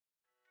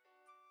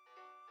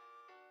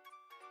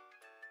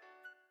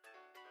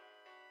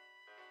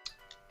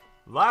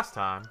Last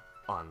time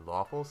on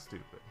Lawful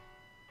Stupid.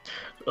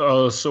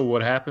 So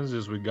what happens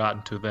is we got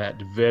into that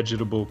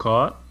vegetable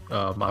cart.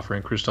 My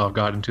friend Christoph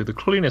got into the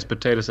cleanest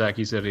potato sack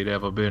he said he'd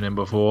ever been in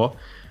before.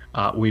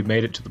 We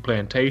made it to the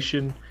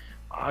plantation.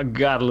 I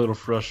got a little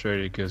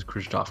frustrated because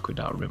Christoph could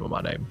not remember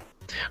my name.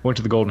 Went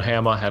to the Golden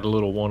Hammer, had a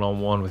little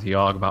one-on-one with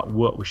Yog about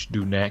what we should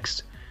do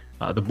next.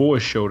 The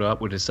boys showed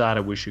up. We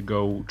decided we should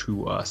go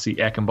to see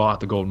Eckenbar at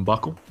the Golden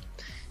Buckle.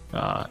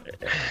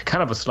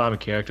 Kind of a slimy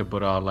character,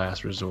 but our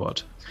last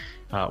resort.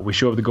 We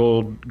show up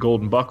the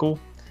Golden Buckle.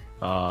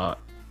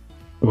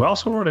 We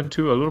also run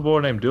into a little boy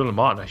named Dylan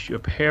Martin,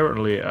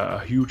 apparently a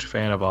huge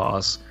fan of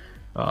ours.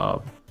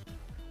 But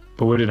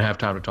we didn't have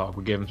time to talk.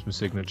 We gave him some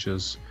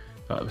signatures,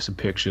 some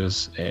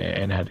pictures,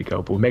 and had to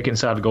go. But we make it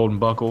inside the Golden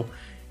Buckle,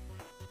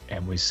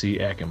 and we see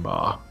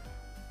Eckenbar.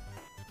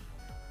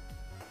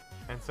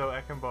 And so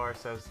Eckenbar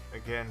says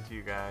again to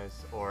you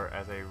guys, or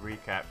as a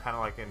recap, kind of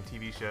like in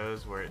TV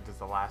shows where it does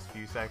the last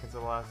few seconds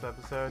of the last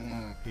episode,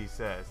 he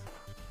says,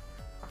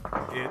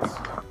 "It's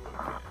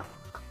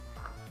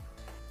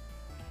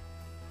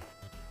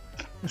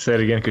Say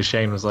it again because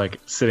Shane was like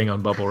sitting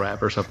on bubble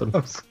wrap or something.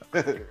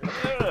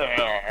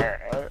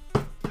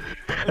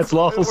 It's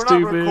lawful we're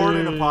stupid. not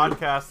recording a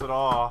podcast at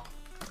all."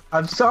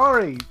 I'm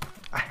sorry.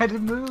 I had to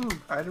move.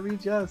 I had to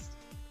readjust.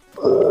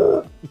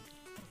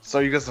 So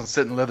you guys don't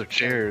sit in leather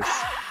chairs,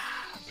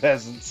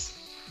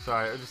 peasants.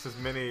 Sorry, just as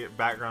many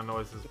background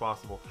noises as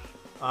possible.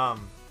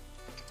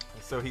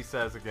 So he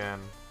says again,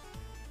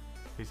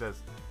 "It's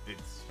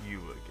you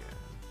again."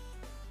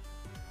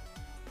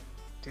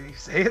 Did he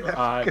say it that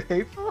fucking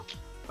hateful?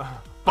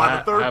 By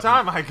the third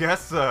time, I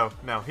guess so.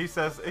 No, he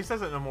says it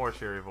in a more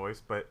cheery voice,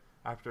 but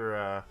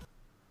after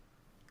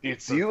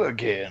It's you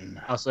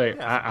again. I'll say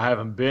Yeah. I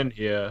haven't been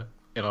here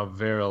in a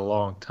very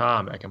long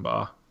time,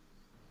 Eckenbar.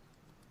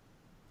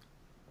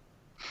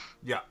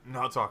 yeah,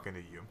 not talking to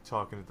you,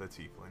 talking to the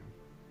tiefling.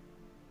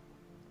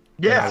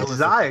 Yeah, Atlas,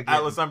 it's I again.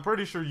 Atlas, I'm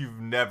pretty sure you've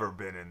never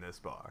been in this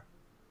bar.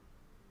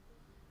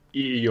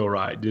 You're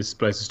right. This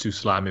place is too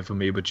slimy for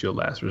me, but your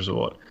last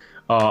resort.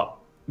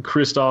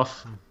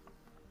 Christoph,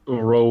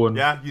 Rowan.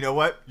 Yeah, you know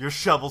what? Your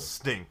shovels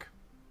stink.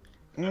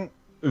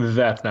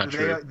 That's not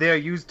true. They are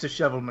used to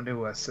shovel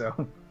manure,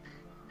 so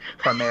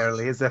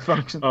primarily is their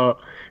function.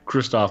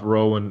 Christoph,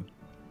 Rowan,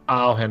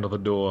 I'll handle the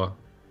door.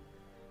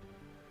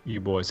 You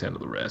boys handle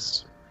the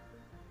rest.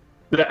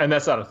 And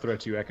that's not a threat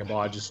to you,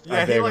 Eckenbar.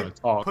 They're going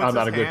to talk. puts I'm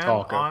not a his good hand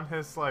talker. on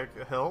his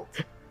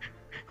hilt.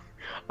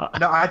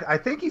 No, I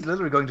think he's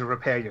literally going to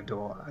repair your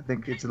door. I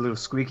think it's a little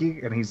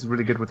squeaky, and he's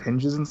really good with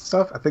hinges and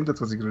stuff. I think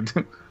that's what he's going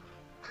to do.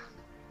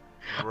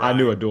 I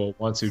knew a door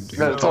once who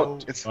No,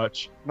 talked it's too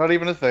much. not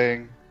even a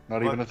thing.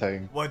 Not even a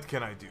thing. What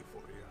can I do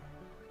for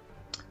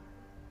you?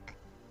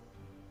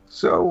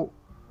 So,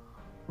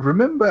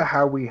 remember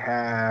how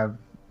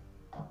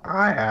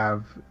I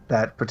have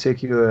that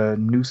particular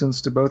nuisance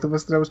to both of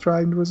us that I was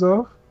trying to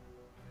resolve?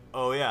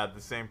 Oh yeah,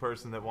 the same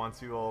person that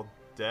wants you all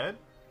dead?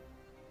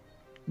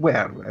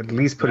 Well, at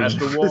least put it in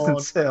Master the prison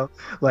Wand. cell.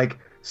 Like,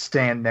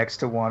 stand next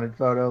to wanted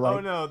photo. Like, Oh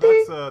no,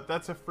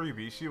 that's a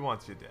freebie. She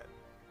wants you dead.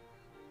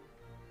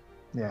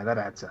 yeah, that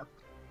adds up.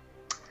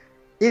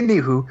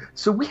 Anywho,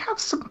 so we have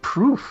some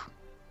proof.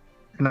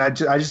 And I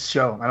just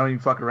show him. I don't even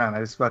fuck around. I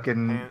just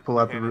fucking pull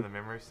out the hand in roof. the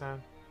memory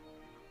stone.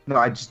 No,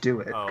 I just do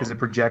it because Oh. it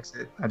projects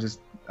it.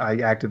 I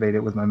activate it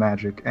with my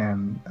magic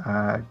and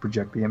I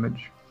project the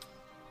image.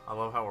 I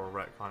love how we're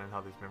retconning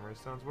how these memory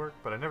stones work,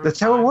 but I never. That's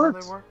how it find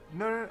works. they work.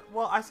 No.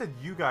 Well, I said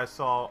you guys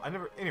saw. I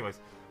never. Anyways,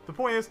 the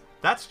point is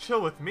that's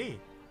chill with me.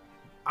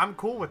 I'm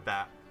cool with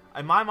that.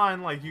 In my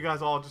mind, like you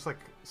guys all just like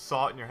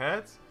saw it in your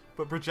heads,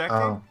 but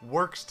projecting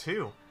works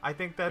too. I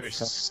think that's.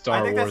 Star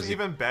I think Wars. that's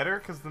even better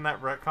because then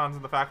that retcons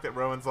in the fact that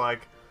Rowan's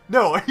like,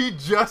 no, he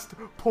just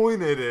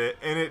pointed it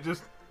and it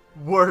just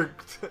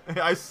worked.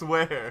 I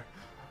swear.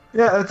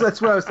 Yeah,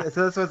 that's what I was. So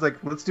that's why I was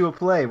like, let's do a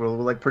play where we'll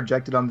like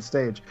project it on the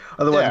stage.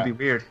 Otherwise, Yeah. it'd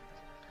be weird.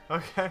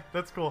 Okay,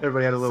 that's cool.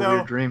 Everybody had a little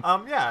weird dream.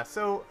 Yeah.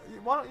 So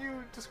why don't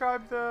you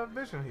describe the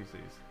vision he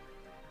sees?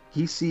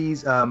 He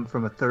sees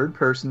from a third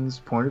person's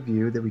point of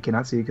view that we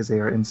cannot see because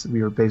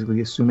we are basically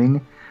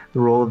assuming the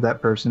role of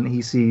that person.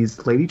 He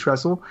sees Lady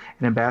Trestle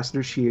and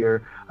Ambassador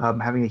Shear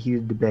having a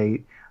heated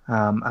debate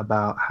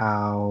about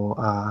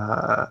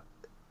how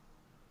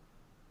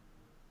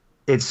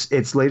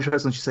it's Lady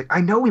Trestle, and she's like,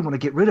 I know we want to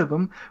get rid of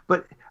him,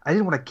 but I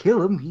didn't want to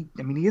kill him. He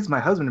is my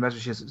husband.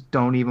 Ambassador Shear says,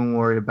 don't even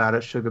worry about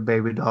it, sugar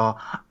baby doll.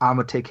 I'm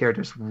gonna take care of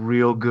this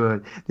real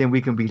good. Then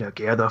we can be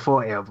together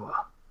forever.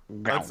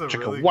 That's a Chicka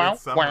really wow,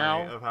 good summary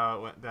wow. of how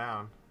it went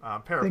down.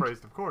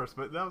 Paraphrased, of course,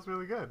 but that was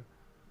really good.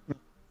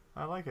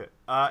 I like it.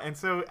 And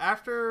so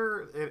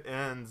after it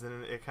ends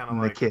and it kind of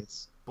And they like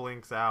kiss.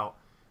 blinks out,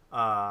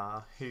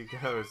 he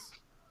goes,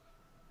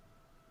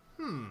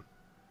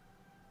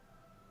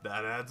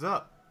 that adds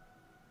up.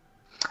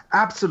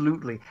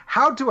 Absolutely.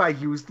 How do I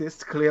use this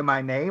to clear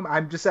my name?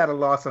 I'm just at a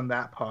loss on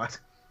that part.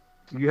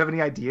 Do you have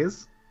any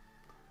ideas?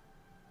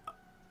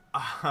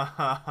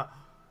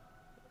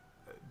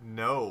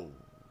 No.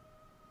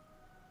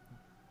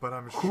 But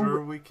I'm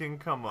sure we can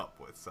come up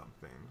with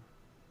something.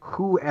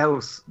 Who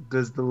else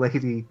does the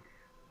lady?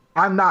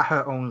 I'm not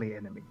her only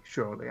enemy,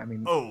 surely. I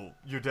mean, Oh,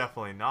 you're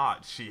definitely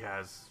not. She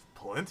has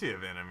plenty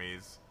of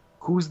enemies.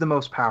 who's the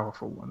most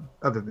powerful one,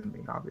 other than me,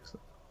 obviously?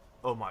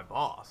 Oh, my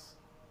boss.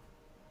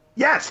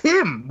 Yes,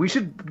 him. We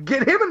should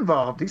get him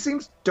involved. He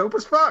seems dope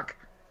as fuck.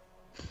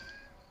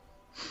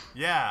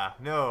 Yeah,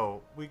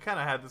 no, we kind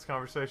of had this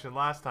conversation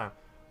last time.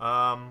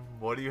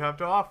 What do you have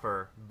to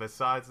offer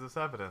besides this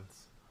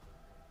evidence?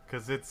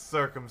 Because it's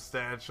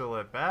circumstantial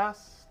at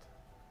best.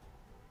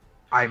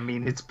 I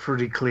mean, it's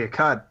pretty clear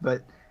cut,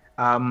 but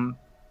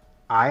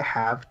I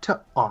have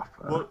to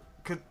offer. Well,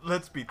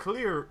 let's be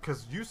clear,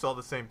 because you saw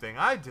the same thing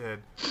I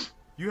did.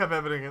 You have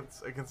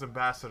evidence against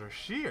Ambassador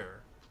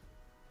Shear.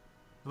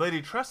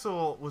 Lady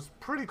Trestle was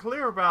pretty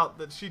clear about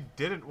that she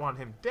didn't want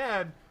him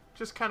dead,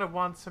 just kind of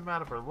wants him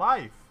out of her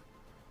life.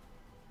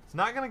 It's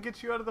not going to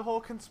get you out of the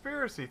whole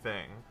conspiracy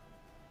thing.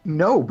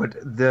 No, but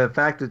the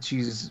fact that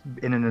she's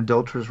in an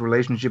adulterous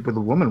relationship with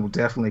a woman will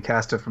definitely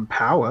cast her from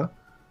power.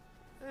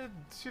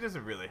 She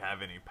doesn't really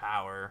have any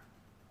power.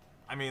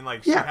 I mean,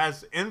 like, Yeah. she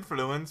has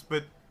influence,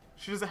 but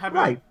she doesn't have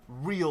Right. any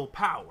real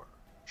power.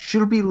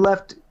 She'll be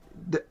left.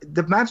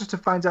 The Magister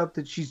finds out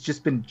that she's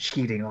just been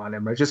cheating on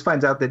him, or just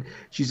finds out that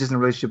she's just in a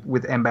relationship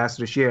with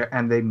Ambassador Shear,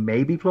 and they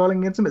may be plotting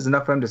against him, is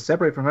enough for him to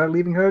separate from her,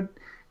 leaving her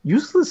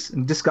useless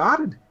and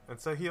discarded. And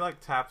so he,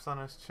 like, taps on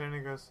his chin and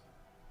he goes,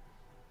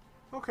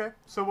 okay,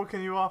 so what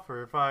can you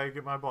offer if I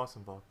get my boss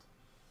involved?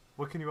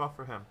 What can you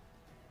offer him?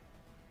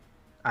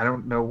 I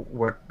don't know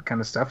what kind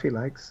of stuff he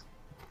likes.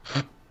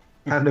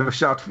 I've never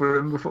shopped for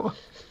him before.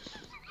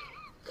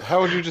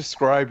 How would you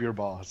describe your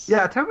boss?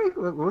 Yeah, tell me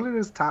what are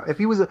his top. If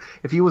he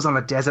was on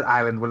a desert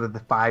island, what are the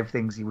 5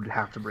 things he would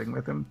have to bring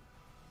with him?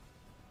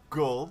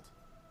 Gold.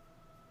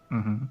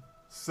 Mm-hmm.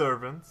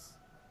 Servants.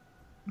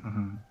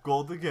 Mm-hmm.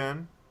 Gold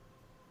again.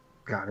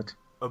 Got it.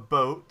 A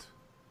boat.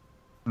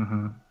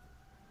 Mm-hmm.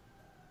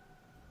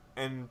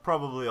 And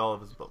probably all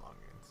of his belongings.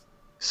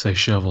 Say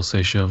shovel,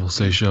 say shovel,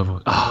 say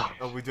shovel. Ah,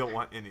 Oh, we don't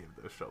want any of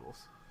those shovels.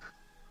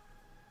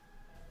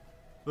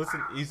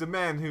 Listen, he's a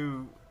man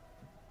who...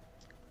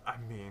 I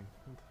mean,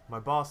 my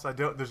boss,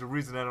 there's a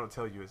reason I don't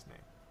tell you his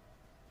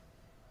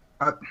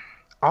name.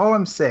 All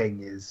I'm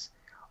saying is,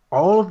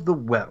 all of the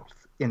wealth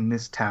in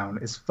this town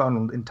is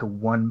funneled into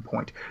one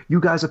point. You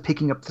guys are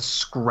picking up the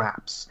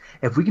scraps.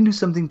 If we can do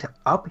something to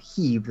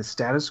upheave the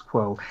status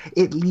quo,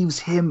 it leaves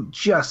him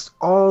just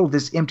all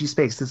this empty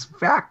space, this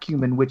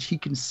vacuum in which he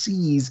can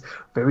seize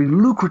very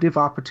lucrative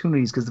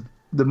opportunities because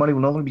the money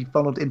will only be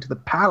funneled into the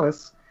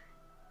palace,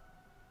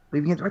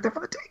 leaving it right there for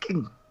the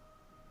taking.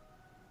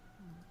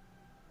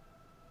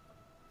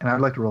 And I'd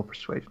like to roll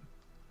persuasion.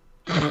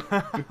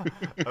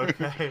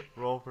 Okay,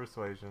 roll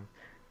persuasion.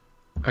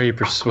 are you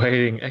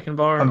persuading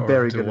Ekenbar I'm or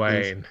very good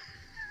at these.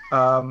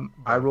 Dwayne?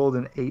 I rolled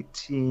an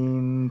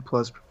 18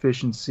 plus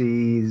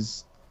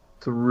proficiencies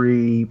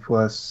 3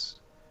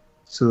 plus,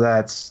 so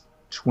that's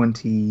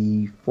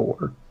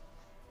 24.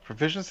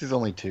 Proficiency's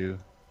only 2.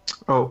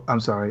 Oh,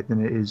 I'm sorry.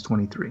 Then it is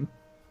 23.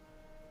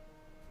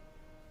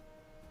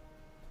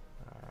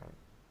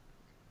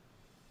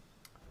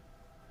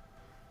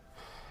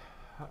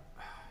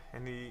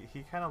 And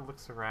he kind of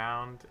looks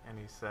around and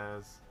he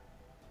says,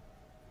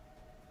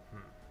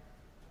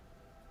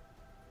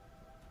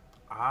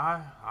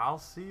 I'll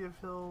see if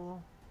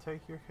he'll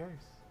take your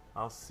case.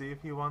 I'll see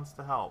if he wants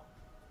to help.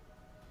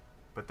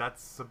 But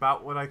that's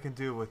about what I can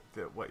do with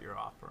what you're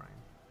offering.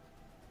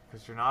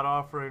 Because you're not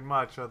offering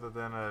much other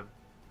than a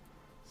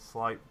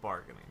slight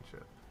bargaining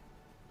chip.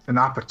 An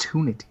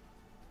opportunity.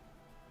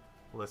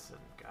 Listen,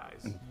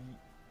 guys.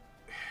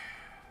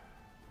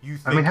 You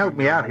think I mean, help you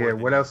me know out more here.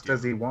 than What you else do.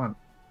 does he want?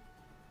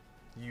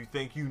 You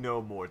think you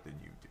know more than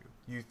you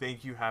do. You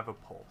think you have a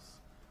pulse.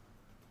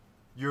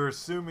 You're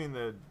assuming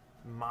that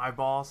my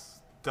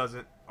boss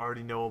doesn't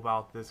already know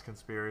about this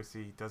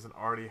conspiracy, doesn't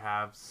already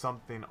have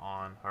something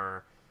on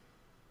her.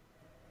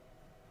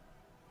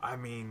 I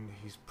mean,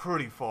 he's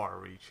pretty far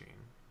reaching.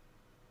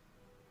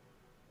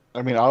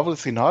 I mean,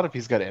 obviously not if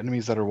he's got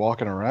enemies that are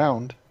walking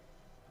around.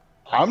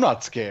 I'm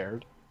not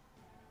scared.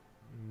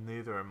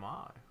 Neither am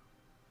I.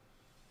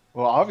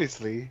 Well,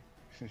 obviously,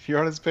 if you're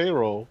on his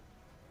payroll.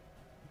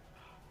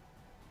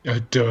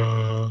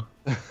 Duh.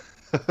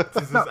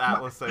 Does this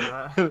Atlas say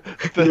that?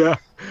 Yeah.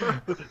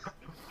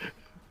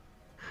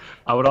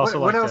 I would also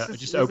What like else to is-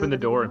 just is open there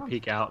the door anything and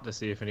else? peek out to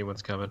see if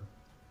anyone's coming.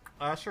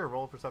 Sure,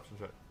 roll a perception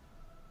check.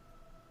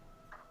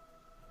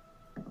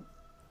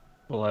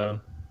 11.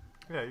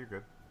 Yeah, you're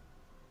good.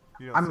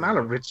 You don't I'm see not a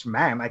anything. rich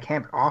man. I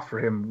can't offer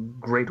him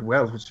great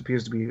wealth, which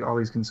appears to be all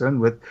he's concerned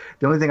with.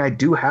 The only thing I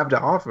do have to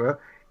offer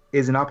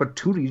is an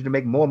opportunity to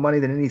make more money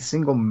than any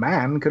single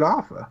man could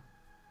offer.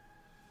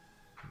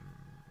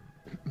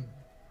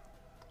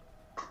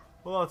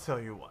 Well, I'll tell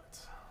you what.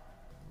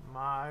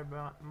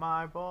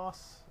 My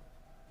boss,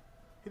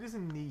 he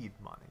doesn't need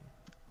money.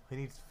 He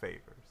needs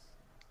favors.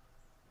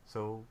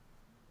 So,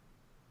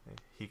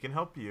 he can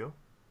help you.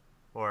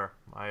 Or,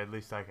 at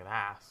least I can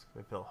ask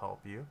if he'll help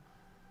you.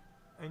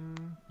 And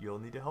you'll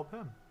need to help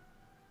him.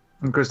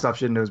 And Kristoff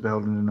Shindo is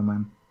beholden to no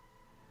man.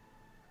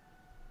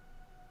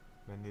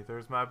 And neither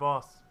is my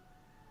boss.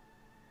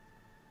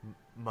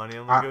 Money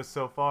only goes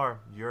so far.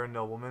 You're a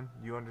nobleman.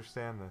 You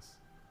understand this.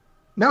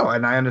 No,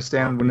 and I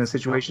understand when a Companies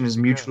situation is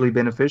go. mutually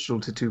beneficial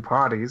to two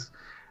parties,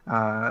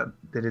 that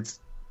it's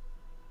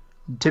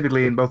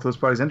typically in both those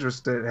parties'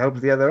 interest to help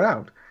the other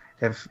out.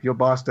 If your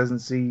boss doesn't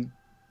see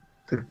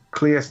the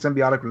clear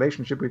symbiotic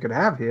relationship we could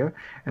have here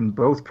and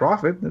both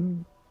profit,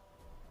 then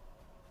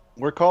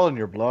We're calling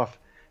your bluff.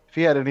 If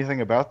he had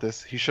anything about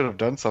this, he should have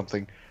done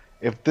something.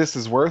 If this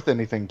is worth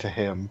anything to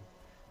him,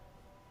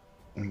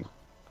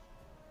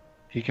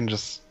 he can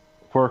just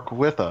work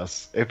with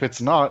us. If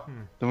it's not,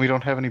 then we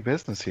don't have any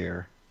business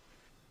here.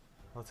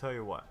 I'll tell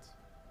you what.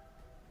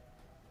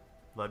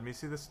 Let me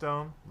see the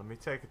stone. Let me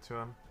take it to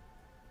him.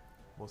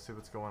 We'll see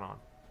what's going on.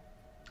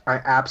 I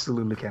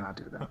absolutely cannot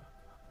do that.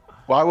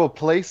 Well, I will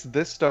place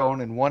this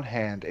stone in one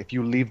hand if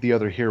you leave the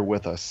other here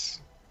with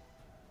us.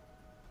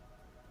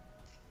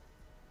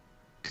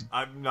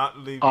 I'm not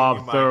leaving I'm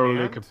you my thoroughly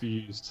hand.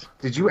 confused.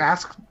 Did you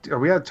ask? Are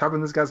we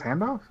chopping this guy's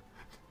hand off?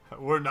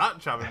 We're not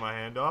chopping my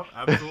hand off.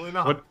 Absolutely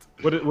not.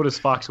 What does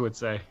Foxwood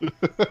say?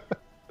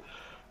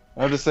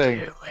 I'm just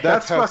saying,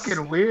 That's how,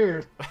 fucking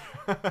weird.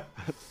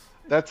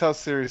 that's how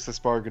serious this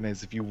bargain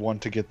is if you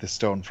want to get this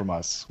stone from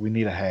us. We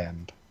need a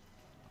hand.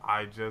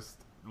 I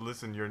just...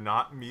 Listen, you're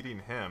not meeting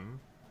him.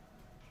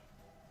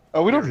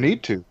 Oh, we don't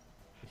need to.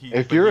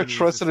 If But you're he a needs to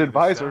trusted see the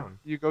advisor, stone.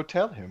 you go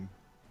tell him.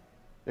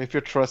 If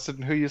you're trusted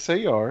in who you say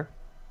you are.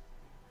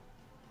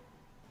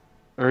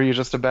 Or are you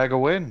just a bag of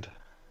wind?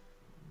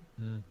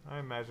 I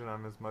imagine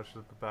I'm as much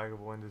of the bag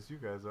of wind as you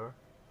guys are.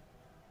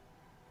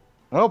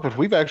 Oh, but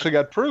we've actually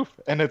got proof,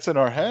 and it's in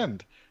our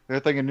hand. The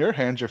thing in your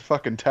hand, you're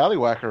fucking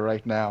tallywhacker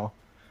right now.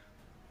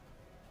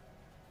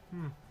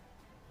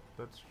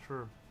 That's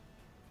true.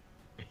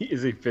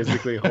 Is he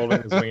physically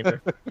holding his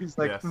wiener? He's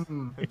like, Yes.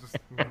 Just,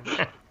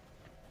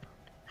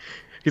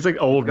 He's like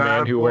old Got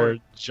man a who point. wear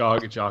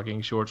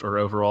jogging shorts or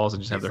overalls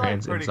and just have he's their like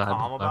hands pretty inside.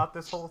 calm about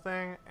this whole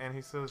thing, and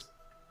he says,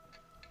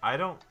 I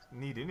don't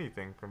need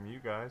anything from you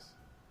guys.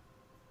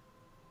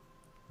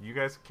 You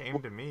guys came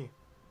to me.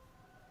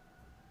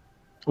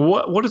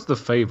 What is the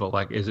favor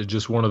like? Is it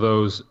just one of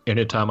those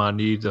anytime I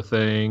need the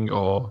thing,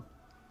 or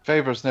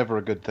Favor's never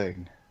a good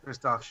thing.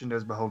 Christoph Shindo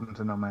is beholden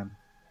to no man.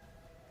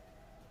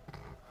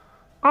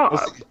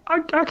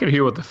 I could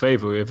hear what the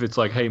favor if it's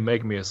like, hey,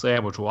 make me a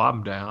sandwich. Well,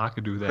 I'm down. I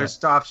could do that.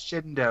 Christoph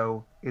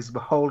Shindo is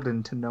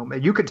beholden to no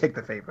man. You can take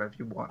the favor if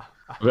you want.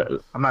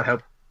 I'm not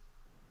helping.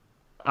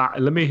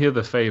 Let me hear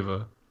the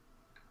favor.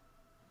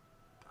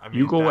 I mean,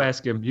 You go that-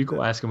 ask him. You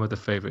go ask him what the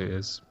favor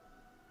is.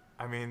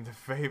 I mean, the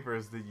favor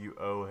is that you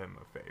owe him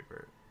a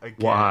favor. Again,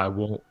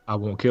 Well, I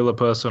won't kill a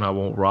person. I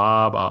won't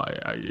rob.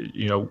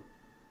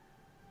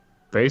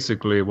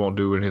 Basically, won't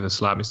do any of the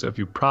sloppy stuff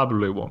you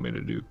probably want me to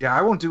do. Yeah,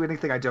 I won't do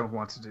anything I don't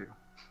want to do.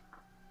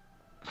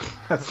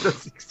 That's the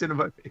extent of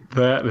my favor.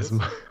 That is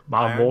my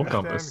I moral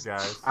understand, compass.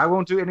 guys. I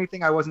won't do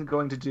anything I wasn't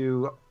going to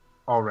do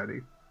already.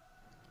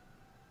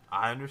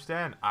 I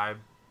understand. I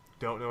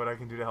don't know what I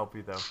can do to help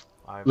you,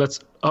 though.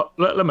 Let's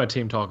let my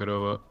team talk it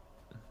over,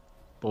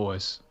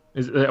 boys.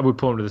 We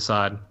pull him to the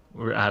side.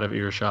 We're out of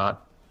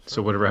earshot,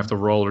 so whatever I have to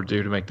roll or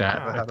do to make that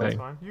Yeah, a that's thing.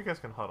 fine. You guys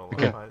can huddle.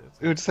 Okay. Up.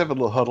 We just have a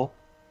little huddle.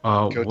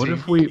 Go What team.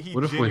 if we? He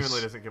What if we?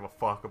 genuinely doesn't give a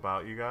fuck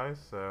about you guys,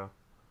 so...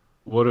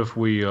 What if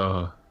we?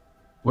 What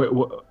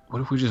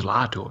if we just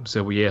lie to him? Say,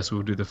 well, yes,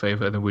 we'll do the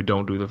favor, and then we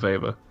don't do the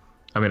favor.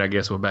 I mean, I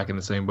guess we're back in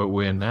the same boat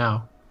we're in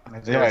now. It Yeah,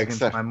 goes against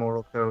except- my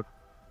moral code.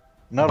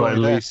 Not But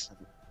only at that. least-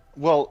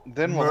 Well,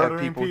 then we'll have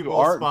Murdering people who people's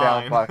aren't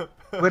fine. bound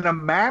by. When a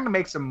man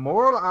makes a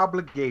moral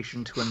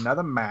obligation to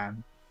another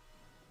man,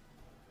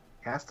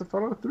 he has to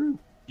follow through.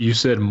 You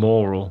said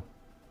moral.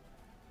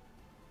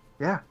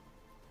 Yeah,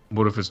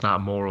 What if it's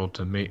not moral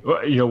to me?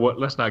 Well, you know what?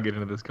 Let's not get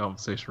into this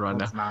conversation right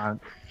it's not.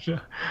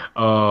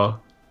 now.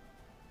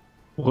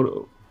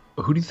 What?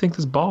 Who do you think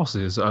this boss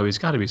is? Oh, he's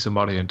got to be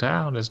somebody in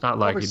town. It's not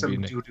like Probably he'd some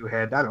be. doo-doo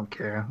head. I don't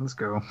care. Let's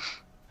go.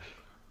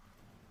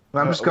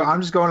 Well, I'm Uh, just going.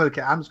 I'm just going to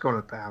the. I'm just going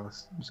to the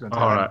palace. I'm just going to.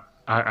 All right.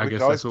 I We guess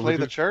can always that's what play we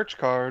the do. church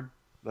card.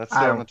 That's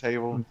I there on the don't-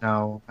 table.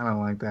 No, I don't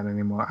like that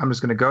anymore. I'm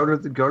just going to go to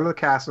the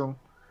castle,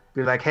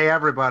 be like, "Hey,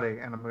 everybody,"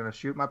 and I'm going to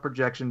shoot my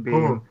projection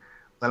beam,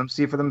 let them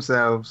see for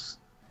themselves,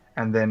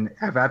 and then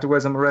if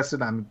afterwards I'm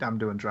arrested, I'm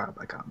doing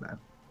drive-by combat.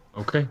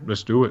 Okay,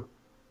 let's do it.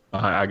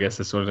 I guess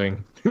that's sort of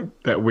thing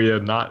that we're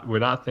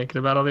not thinking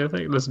about all the other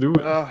things. Let's do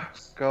it. Oh,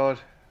 God.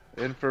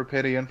 In for a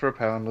penny, in for a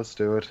pound. Let's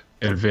do it.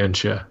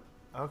 Adventure.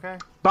 Okay.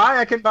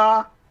 Bye,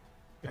 Ekenbar.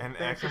 And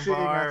Thanks for seeing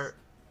Ekenbar, us.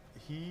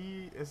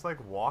 he is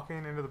like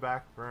walking into the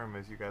back room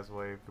as you guys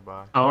wave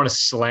goodbye. I want to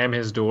slam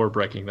his door,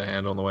 breaking the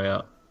hand on the way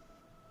out.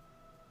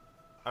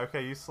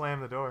 Okay, you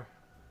slam the door.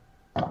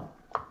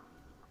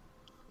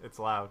 It's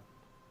loud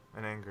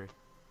and angry.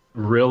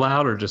 Real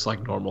loud or just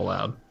like normal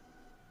loud?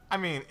 I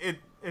mean,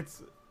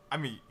 it's. I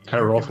mean, Can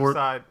I you roll can for it?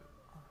 decide.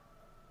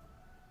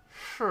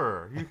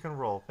 Sure, you can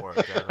roll for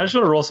it. Gavin. I just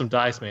want to roll some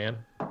dice, man.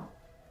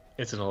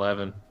 It's an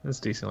 11. It's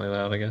decently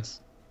loud, I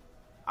guess.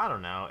 I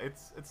don't know.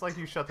 It's like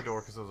you shut the door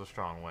because it was a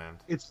strong wind.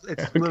 It's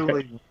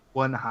literally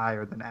one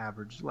higher than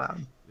average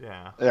loud.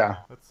 Yeah. Yeah.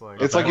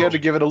 It's like you had to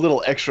give it a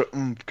little extra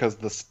because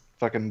the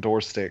fucking door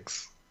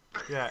sticks.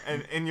 Yeah,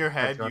 and in your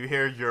head you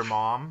hear your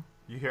mom.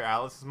 You hear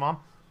Alice's mom.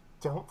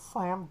 Don't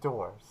slam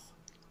doors.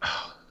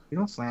 We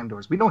don't slam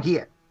doors. We don't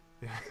hear.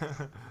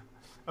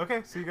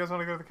 Okay, so you guys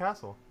want to go to the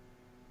castle?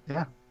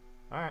 Yeah.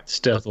 All right.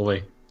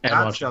 Stealthily. And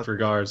Not watching for stealthily.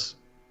 guards.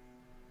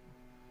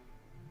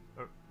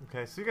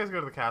 Okay, so you guys go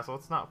to the castle.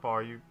 It's not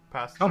far. You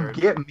pass the Come church.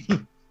 get me.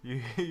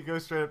 You go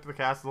straight up to the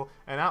castle,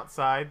 and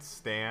outside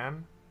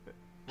Stan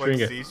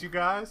Tringa. sees you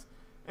guys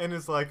and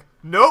is like,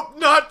 "Nope,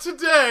 not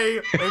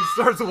today," and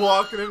starts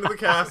walking into the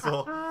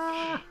castle.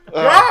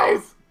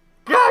 Guys,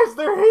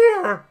 they're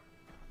here.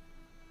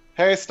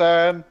 Hey,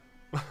 Stan.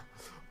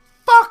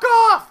 Fuck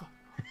off!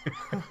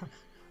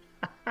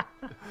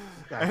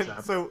 That's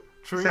And so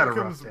He's had a Tringa rough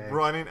comes day.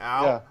 running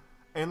out, Yeah.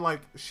 and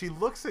like she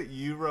looks at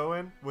you,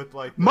 Rowan, with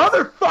like this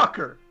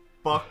Motherfucker!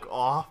 "fuck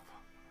off"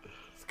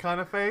 kind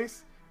of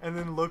face, and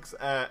then looks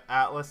at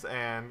Atlas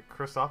and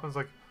Kristoff and is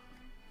like,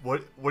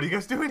 "What are you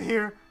guys doing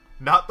here?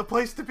 Not the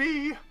place to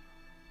be."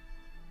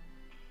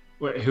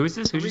 Wait, who is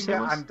this? Who'd you say it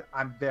was?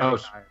 I'm very Oh,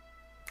 tired.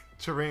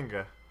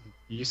 Chiringa.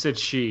 You said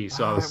she,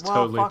 so I was Well,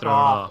 totally fuck thrown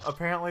off. off.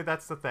 Apparently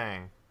that's the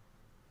thing.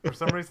 For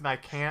some reason I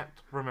can't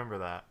remember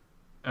that.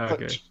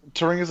 Okay.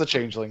 Turing is a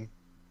changeling.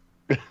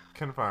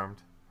 Confirmed.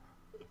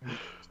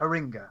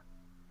 Aringa.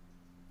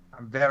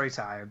 I'm very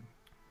tired.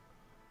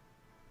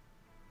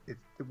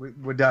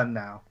 We're done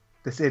now.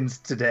 This ends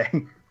today.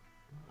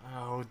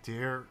 Oh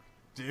dear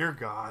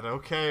God.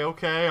 Okay.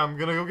 I'm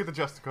gonna go get the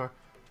Justicar.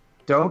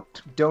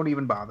 Don't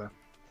even bother.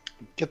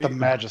 Get the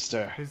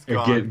Magister. He's Or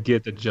gone. get the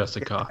Get the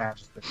Justica.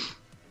 Magister.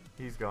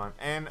 He's gone.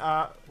 And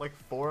like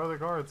 4 other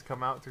guards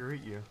come out to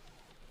greet you.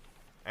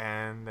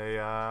 And they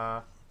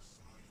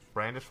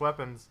brandish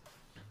weapons.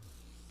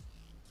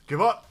 Give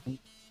up.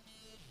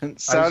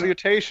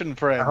 Salutation,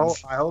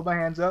 friends. I hold my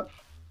hands up.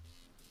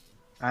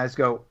 I just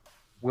go,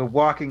 we're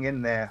walking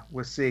in there.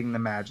 We're seeing the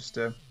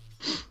Magister.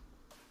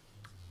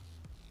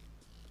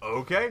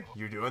 Okay,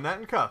 you're doing that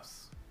in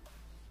cuffs.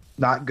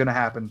 Not gonna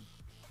happen.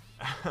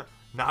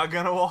 Not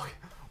gonna walk.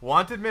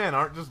 Wanted men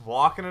aren't just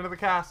walking into the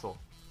castle.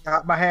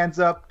 Got my hands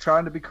up,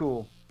 trying to be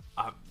cool.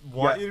 I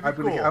want Yeah, you to I'm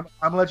be gonna, cool. I'm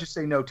gonna let you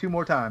say no 2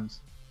 more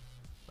times.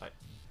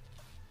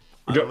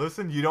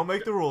 Listen, you don't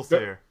make the rules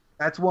here.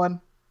 That's one.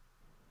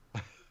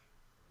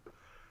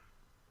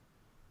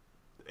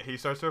 He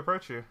starts to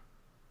approach you.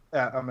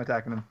 Yeah, I'm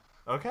attacking him.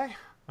 Okay,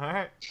 all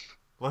right.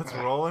 Let's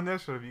roll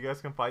initiative. You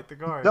guys can fight the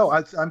guards. No,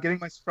 I'm getting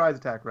my surprise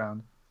attack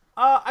round.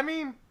 I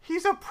mean,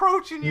 he's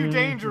approaching you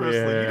dangerously.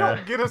 You yeah.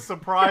 don't get a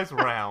surprise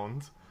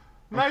round.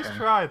 Nice Okay.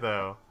 try,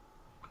 though.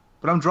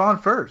 But I'm drawing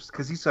first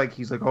because he's like,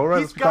 all right,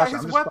 He's let's be got cautious.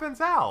 his I'm just-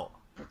 weapons out.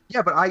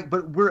 Yeah,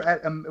 but we're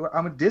at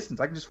I'm a distance.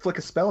 I can just flick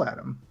a spell at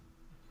him.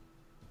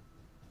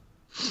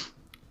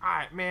 All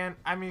right, man.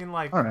 I mean,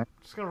 like, All right.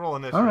 just gonna roll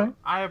initiative. All right.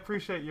 I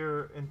appreciate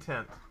your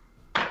intent.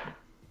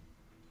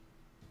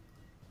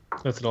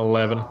 That's an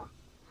 11.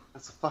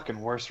 That's the fucking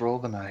worst roll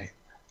of the night.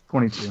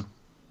 22.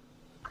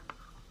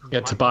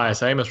 Got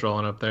Tobias Amos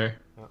rolling up there.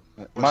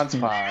 Mine's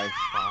 5.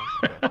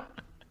 Fine, okay.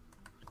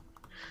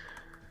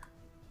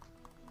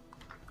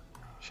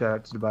 Shout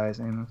out to Tobias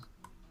Amos.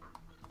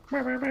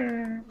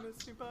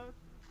 Miss you, bud.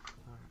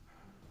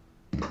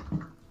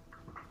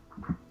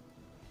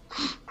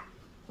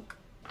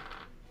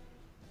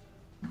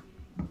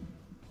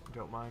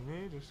 Don't mind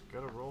me, just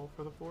gotta roll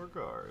for the 4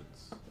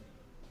 guards.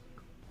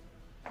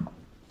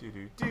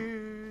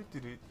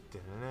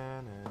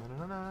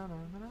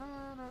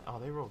 Oh,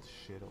 they rolled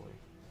shittily.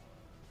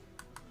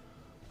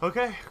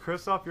 Okay,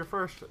 Kristoff, you're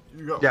first.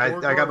 You got Yeah,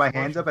 4 I got my guards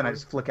hands up and I marching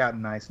just flick out a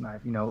nice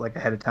knife, like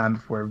ahead of time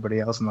before everybody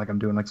else, and like I'm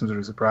doing like some sort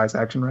of surprise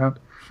action round.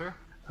 for you. Sure.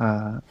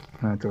 And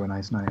I throw a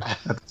nice knife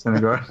at the center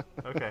guard.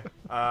 Okay.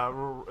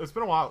 It's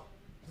been a while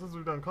since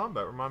we've done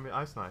combat. Remind me,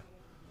 Ice Knife.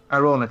 I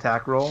roll an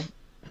attack roll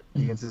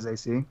against his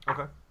AC,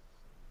 Okay.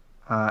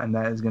 and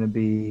that is going to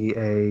be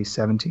a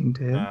 17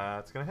 to hit.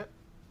 That's gonna hit.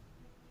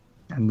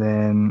 And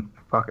then,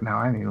 fuck, now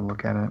I need to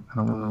look at it. I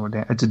don't know what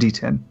damn. It's a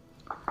D10.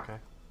 Okay.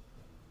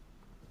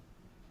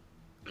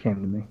 Came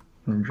to me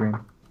in a dream.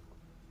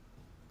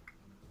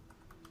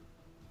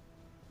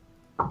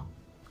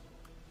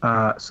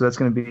 So that's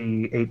going to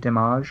be 8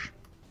 damage.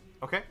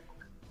 Okay.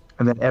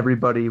 And then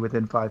everybody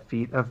within 5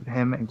 feet of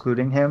him,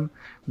 including him,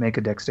 make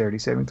a dexterity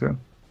saving throw.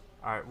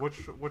 All right.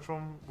 Which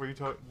one were you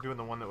doing?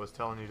 The one that was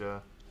telling you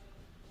to?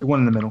 The one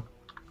in the middle.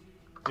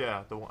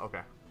 Yeah, the one.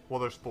 Okay. Well,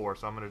 there's 4,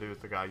 so I'm gonna do with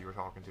the guy you were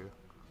talking to.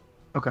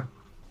 Okay.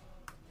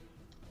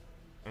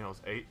 And it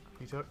was 8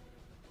 he took.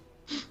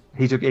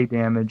 He took 8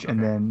 damage, and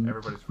Okay, then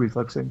everybody's-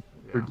 reflexing.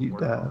 Yeah, working.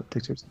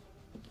 Dexterity.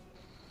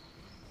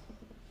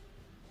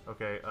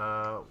 Okay.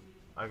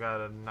 I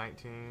got a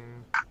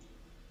 19,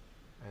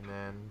 and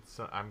then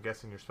I'm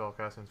guessing your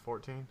spellcasting is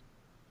 14.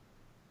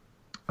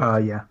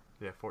 Yeah.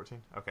 Yeah,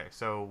 14. Okay,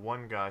 so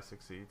one guy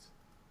succeeds,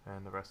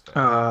 and the rest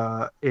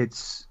fail.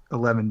 It's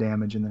 11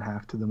 damage, and then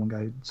half to the one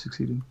guy who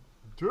succeeded.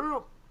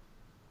 Damn.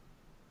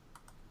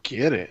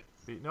 Get it.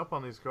 Beating up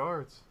on these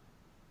guards.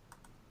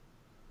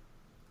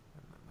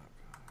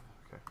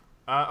 Okay.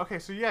 Okay,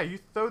 so yeah, you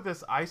throw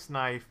this ice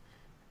knife,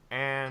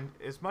 and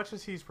as much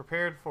as he's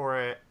prepared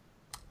for it,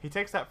 he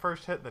takes that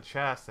first hit in the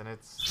chest, and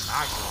it's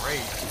not great.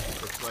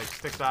 It like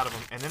sticks out of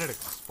him, and then it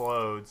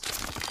explodes.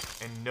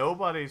 And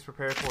nobody's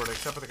prepared for it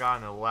except for the guy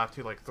on the left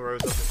who like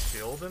throws up his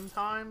shield in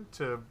time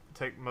to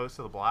take most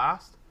of the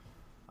blast.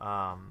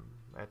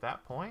 At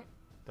that point,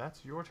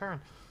 that's your turn.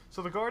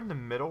 So the guard in the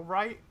middle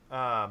right,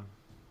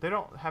 they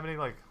don't have any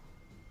like...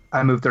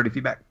 I move 30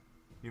 feet back.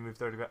 You move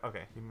 30 back?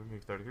 Okay, you move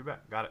 30 feet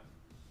back. Got it.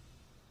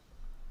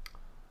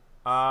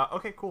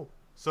 Okay, cool.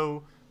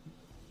 So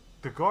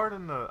the guard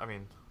in the... I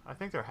mean, I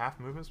think they're half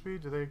movement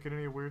speed. Do they get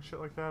any weird shit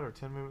like that? Or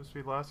 10 movement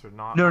speed less? Or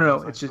not?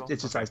 No. It's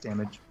just ice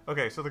damage.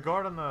 Okay, so the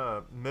guard on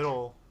the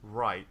middle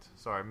right...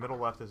 Sorry, middle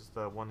left is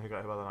the one who got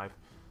hit by the knife.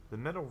 The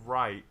middle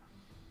right,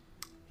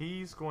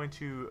 he's going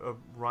to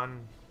run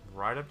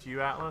right up to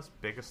you, Atlas.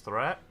 Biggest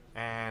threat.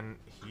 And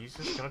he's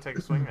just going to take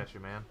a swing at you,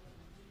 man.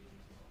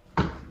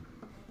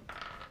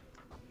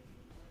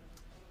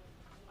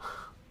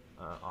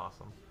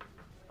 Awesome.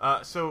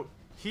 So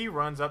he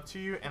runs up to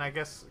you, and I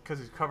guess because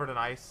he's covered in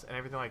ice and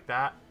everything like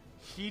that,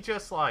 he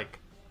just like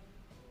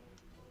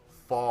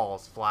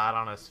falls flat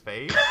on his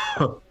face.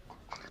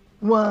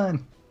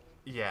 One.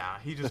 Yeah,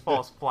 he just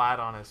falls flat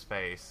on his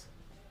face,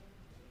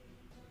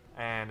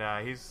 and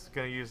he's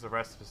gonna use the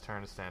rest of his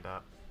turn to stand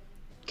up.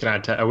 Can I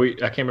attack? I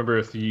can't remember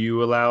if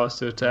you allow us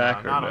to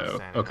attack No, not or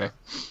no. Okay. Up.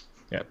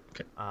 Yeah.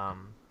 Okay.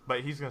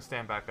 But he's gonna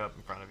stand back up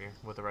in front of you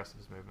with the rest of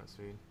his movement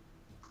speed.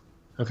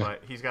 Okay.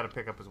 But he's got to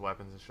pick up his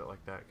weapons and shit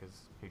like that because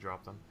he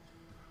dropped them.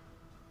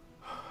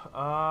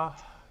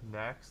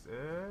 Next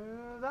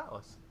is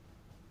Atlas.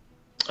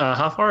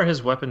 How far are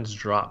his weapons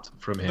dropped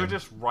from him? They're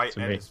just right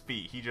at me? his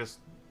feet. He just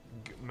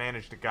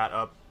managed to get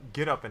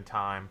up in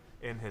time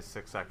in his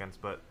 6 seconds,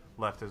 but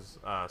left his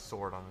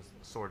sword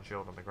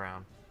shield on the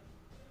ground.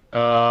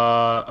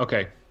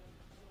 Okay.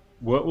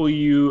 What will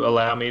you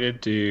allow me to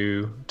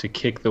do to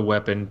kick the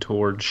weapon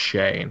towards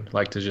Shane?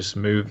 Like to just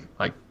move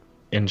like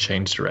in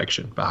Shane's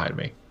direction behind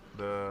me.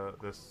 The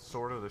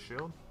sword or the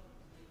shield?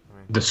 I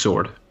mean, the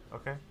sword.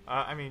 Okay.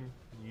 I mean,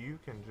 you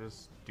can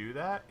just do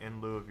that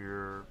in lieu of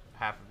your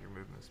half of your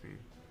movement speed.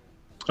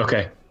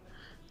 Okay.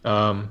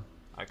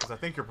 Because I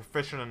think you're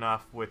proficient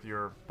enough with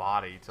your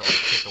body to like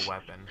kick a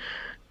weapon.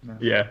 No.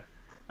 Yeah.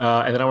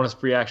 And then I want to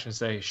free action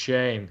say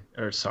Shane,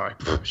 or sorry,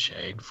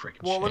 Shane,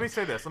 freaking. Well, Shane. let me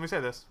say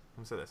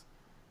this.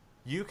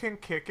 You can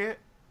kick it.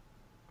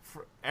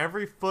 For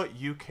every foot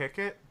you kick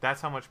it,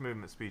 that's how much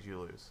movement speed you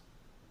lose.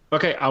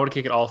 Okay, I would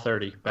kick it all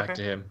 30 back Okay.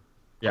 to him.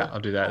 Yeah, Cool. I'll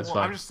do that. It's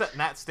fine. I'm just setting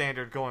that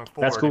standard going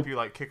forward. cool. If you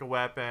like kick a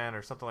weapon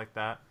or something like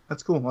that.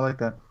 That's cool. I like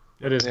that.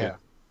 It is Yeah. good.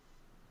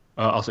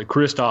 I'll say,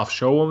 Kristoff,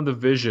 show him the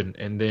vision,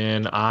 and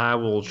then I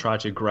will try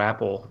to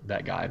grapple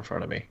that guy in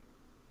front of me.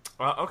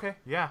 Okay,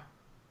 yeah.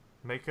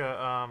 Make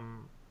a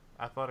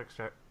athletics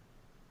check.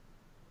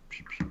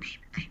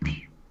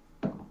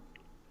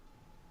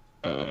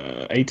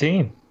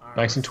 18. All right,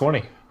 Nice and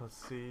 20.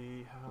 Let's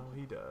see how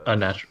he does.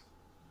 Unnatural.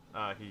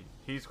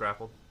 He's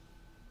grappled.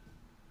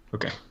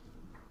 Okay.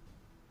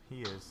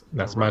 He is.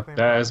 That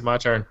is my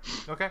turn.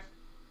 Okay.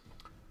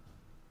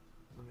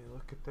 Let me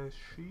look at this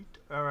sheet.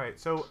 All right.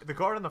 So the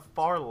guard on the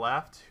far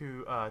left,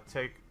 who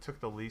took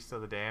the least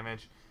of the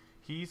damage,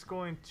 he's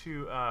going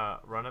to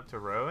run up to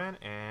Rowan,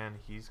 and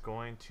he's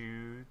going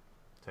to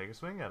take a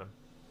swing at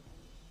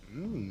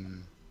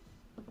him.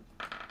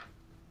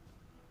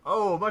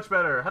 Oh, much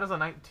better. How does a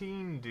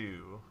 19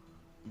 do?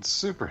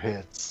 Super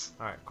hits.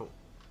 All right, cool.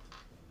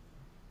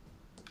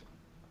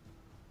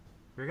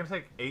 You're gonna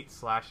take 8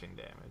 slashing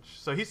damage.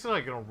 So he's still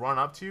like gonna run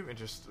up to you and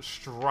just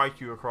strike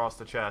you across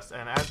the chest.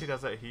 And as he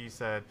does that, he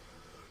said,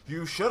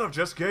 "You should have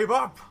just gave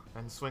up,"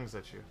 and swings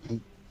at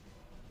you.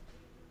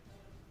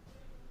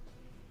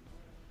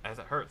 As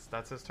it hurts,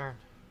 that's his turn.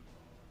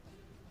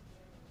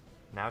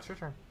 Now it's your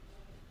turn.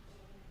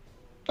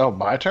 Oh,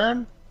 my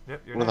turn?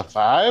 Yep, you're With a next.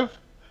 5?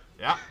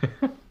 Yeah.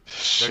 The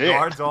Shit.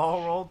 guards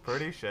all rolled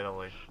pretty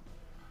shittily.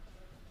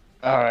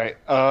 Alright,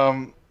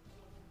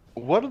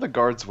 what are the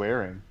guards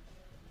wearing?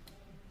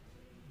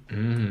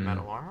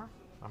 Metal armor?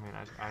 I mean,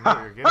 I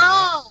know you're getting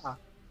that.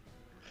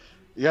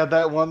 Yeah,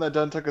 that one that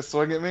done took a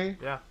swing at me?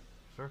 Yeah,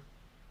 sure.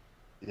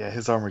 Yeah,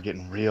 his armor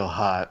getting real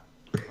hot.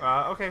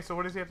 Okay, so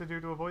what does he have to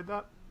do to avoid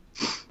that?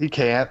 He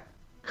can't.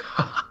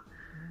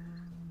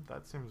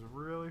 That seems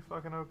really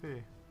fucking OP.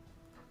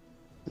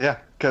 Yeah,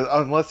 because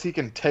unless he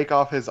can take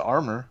off his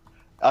armor,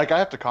 like I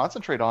have to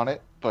concentrate on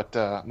it, but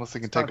unless he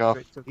can take off.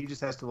 So he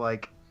just has to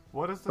like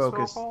What is the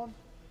Focus. spell called?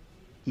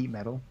 heat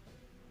metal.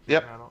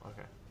 Yep. Metal?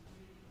 Okay.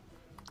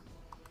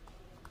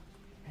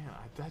 Man,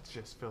 that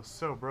just feels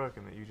so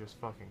broken that you just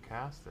fucking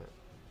cast it.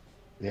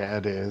 Yeah,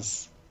 it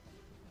is.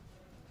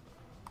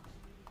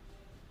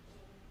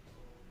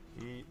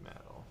 Heat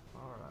metal.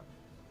 Alright.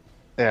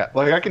 Yeah,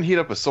 like I can heat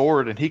up a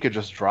sword and he could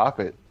just drop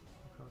it,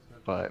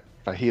 but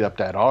if I heat up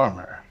that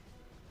armor,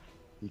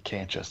 he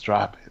can't just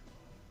drop it.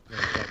 You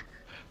can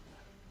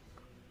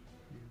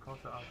call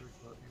the object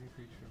about any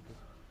creature and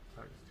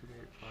practice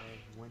 2d8 fire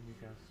when you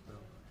cast a spell.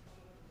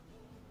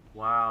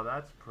 Wow,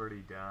 that's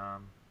pretty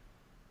dumb.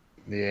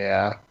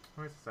 Yeah. I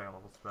mean, it's a second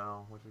level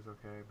spell, which is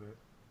okay,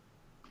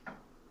 but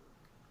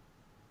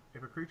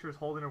if a creature is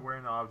holding or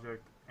wearing the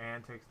object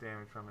and takes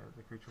damage from it,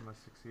 the creature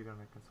must succeed on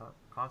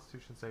a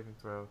Constitution saving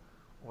throw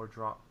or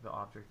drop the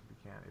object if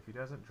he can. If he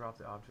doesn't drop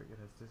the object, it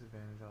has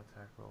disadvantage on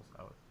attack rolls.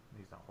 Oh,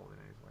 he's not holding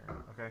it, he's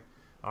wearing it. Okay.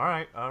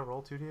 Alright,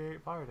 roll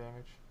 2d8 fire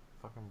damage.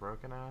 Fucking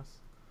broken ass.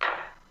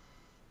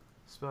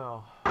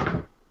 Spell.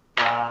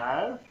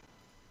 5.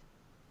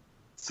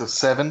 So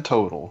 7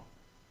 total.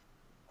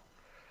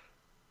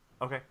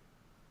 Okay.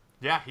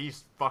 Yeah,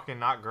 he's fucking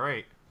not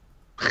great.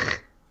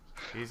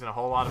 He's in a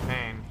whole lot of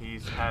pain.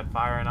 He's had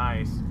fire and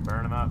ice.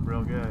 Burn him up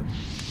real good.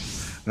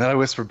 And then I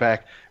whisper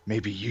back,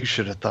 maybe you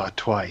should have thought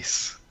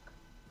twice.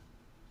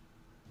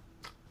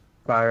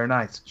 Fire and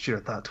ice. Should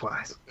have thought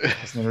twice.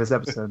 That's the name of this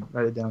episode.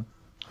 Write it down.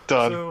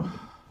 Done. So,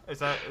 is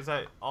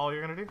that all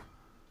you're gonna do?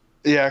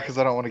 Yeah, because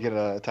I don't want to get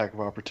an attack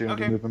of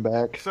opportunity Okay. moving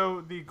back.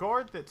 So the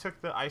guard that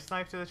took the ice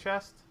knife to the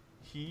chest,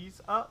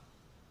 he's up,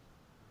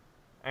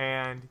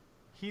 and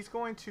he's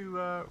going to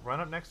run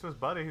up next to his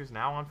buddy who's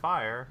now on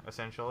fire,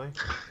 essentially,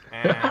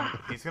 and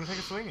he's gonna take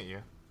a swing at you.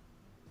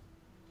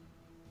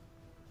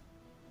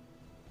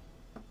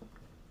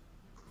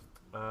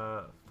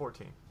 Uh,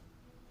 14.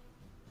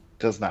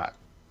 Does not.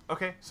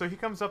 Okay, so he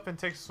comes up and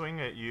takes a swing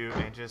at you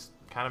and just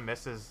kind of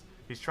misses.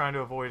 He's trying to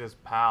avoid his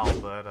pal,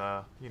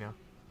 but, you know,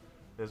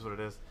 it is what it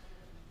is.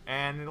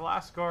 And the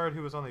last guard,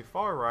 who was on the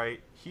far right,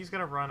 he's going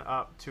to run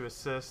up to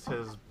assist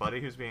his buddy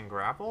who's being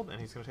grappled, and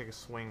he's going to take a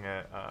swing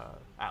at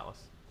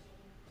Atlas.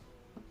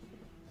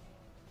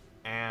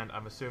 And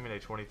I'm assuming a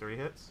 23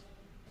 hits.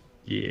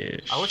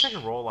 Yes. I wish I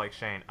could roll like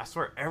Shane. I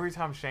swear, every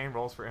time Shane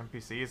rolls for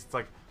NPCs, it's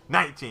like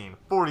 19,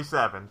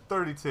 47,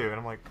 32, and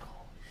I'm like...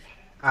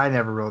 I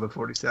never rolled a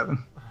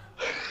 47.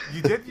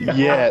 You did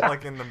Yeah.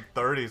 like in the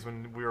 30s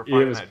when we were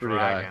fighting was that pretty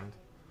high. dragon.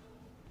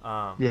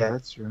 Yeah,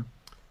 that's true.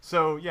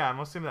 So yeah, I'm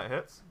assuming that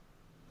hits.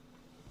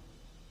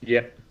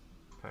 Yep.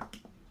 Okay.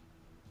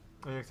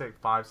 And you take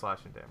 5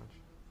 slashing damage.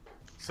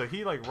 So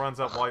he like runs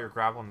up while you're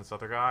grappling this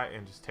other guy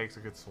and just takes a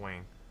good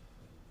swing.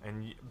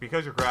 And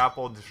because you're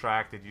grappled,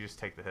 distracted, you just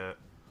take the hit.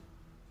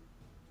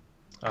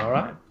 All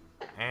right.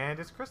 And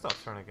it's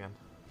Kristoff's turn again.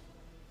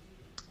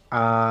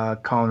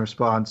 Colin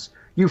responds,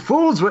 "You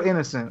fools were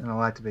innocent," and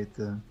I'll activate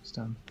the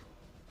stun.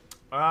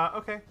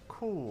 Okay,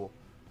 cool.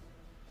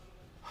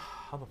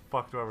 How the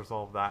fuck do I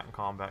resolve that in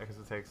combat? Because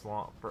it takes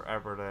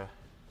forever to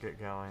get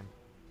going.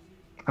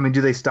 I mean,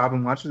 do they stop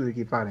and watch, or do they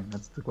keep fighting?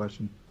 That's the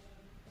question.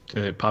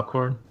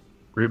 Popcorn?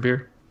 Root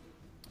beer?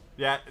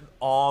 Yeah,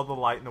 all the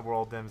light in the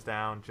world dims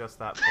down. Just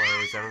that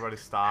plays. Everybody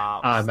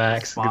stops. IMAX, The get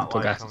the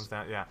spotlight glasses. comes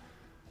down. Yeah.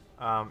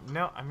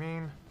 No, I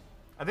mean,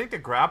 I think the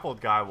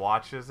grappled guy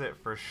watches it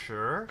for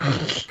sure.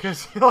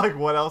 Because like,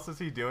 what else is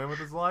he doing with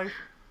his life?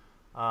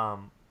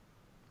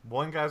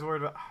 One guy's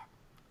worried about.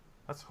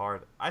 That's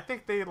hard. I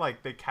think they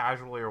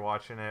casually are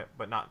watching it,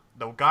 but not.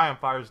 The guy on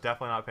fire is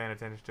definitely not paying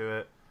attention to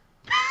it.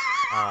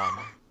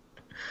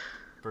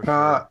 For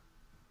sure.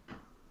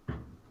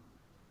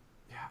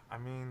 Yeah, I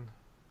mean,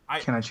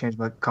 Can I change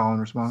my Colin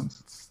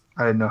response?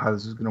 I didn't know how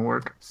this was going to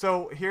work.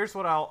 So here's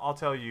what I'll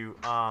tell you.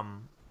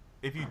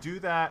 If you do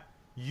that,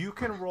 you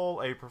can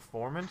roll a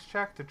performance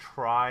check to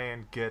try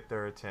and get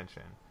their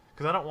attention.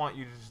 Because I don't want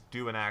you to just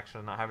do an action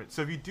and not have it.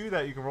 So if you do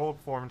that, you can roll a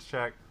performance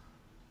check,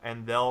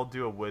 and they'll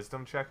do a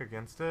wisdom check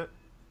against it,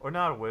 or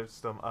not a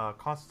wisdom,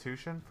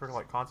 constitution for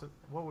like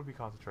what would be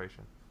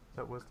concentration? Is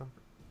that wisdom?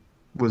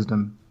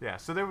 Wisdom. Yeah.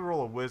 So they would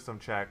roll a wisdom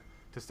check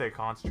to stay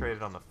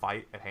concentrated on the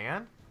fight at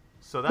hand.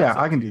 So that's Yeah, up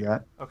I can to do you.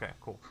 that. Okay,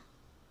 cool.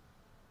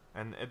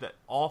 And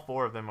all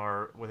 4 of them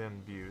are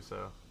within view,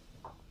 so.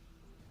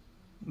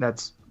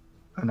 That's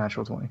a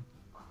natural 20.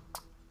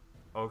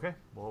 Okay,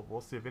 well,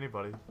 we'll see if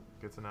anybody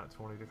gets a nat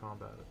 20 to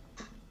combat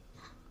it.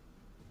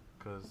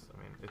 Because,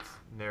 I mean, it's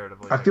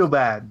narratively... I feel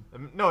bad.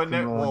 No, I'm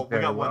rolling well, we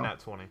very got 1 well. nat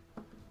 20.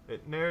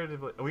 It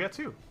narratively... We got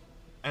 2.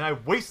 And I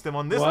waste them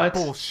on this What?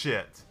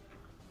 bullshit.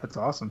 That's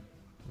awesome.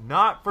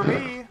 Not for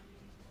me.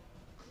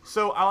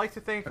 So, I like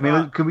to think... I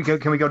mean, can we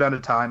go down to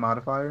tie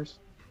modifiers?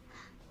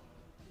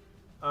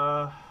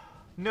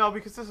 No,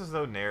 because this is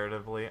though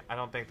narratively. I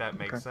don't think that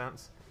makes Okay.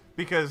 sense.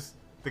 Because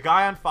the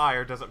guy on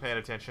fire doesn't pay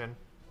attention.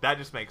 That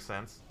just makes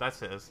sense. That's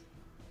his.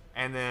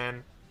 And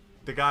then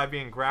the guy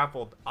being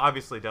grappled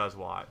obviously does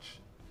watch.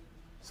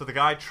 So the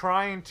guy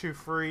trying to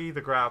free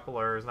the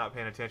grappler is not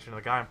paying attention.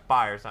 The guy on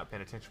fire is not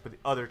paying attention. But the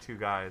other 2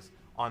 guys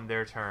on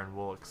their turn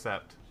will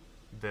accept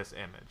this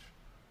image.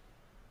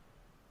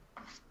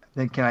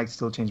 Then can I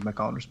still change my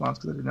Colin response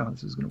because I didn't know how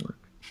this was going to work?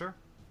 Sure.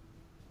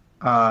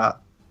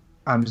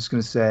 I'm just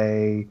going to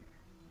say,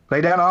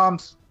 lay down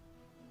arms.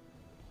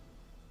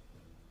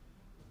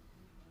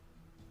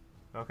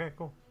 Okay,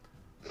 cool.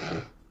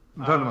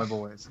 I'm talking to my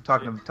boys. I'm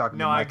talking to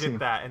No, my I get team.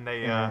 that. And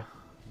they, Yeah.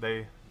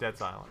 they dead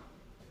silent.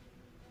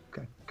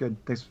 Okay, good.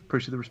 Thanks.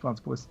 Appreciate the response,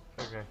 boys.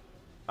 Okay.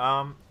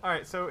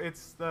 Alright, so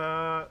it's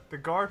the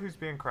guard who's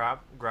being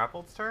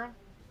grappled's turn.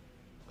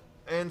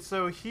 And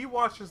so he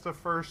watches the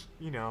first,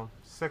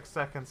 6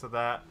 seconds of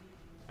that.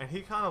 And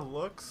he kind of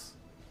looks.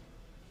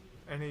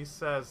 and he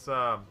says,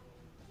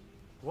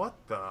 what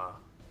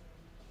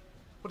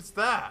is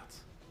that?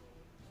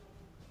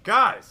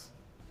 Guys!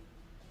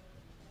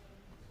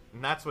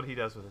 And that's what he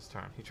does with his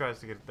turn. He tries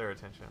to get their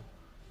attention.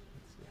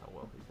 Let's see how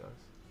well he does.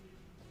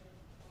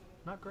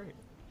 Not great.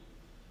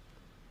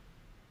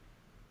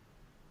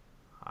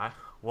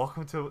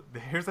 Welcome to...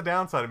 Here's the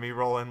downside of me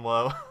rolling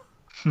low.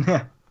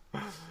 Yeah.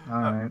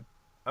 Alright.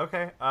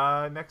 Okay,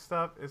 next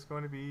up is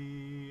going to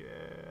be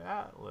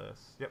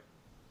Atlas. Yep.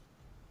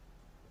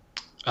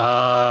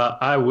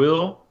 I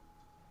will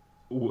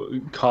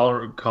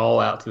call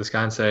out to this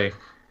guy and say,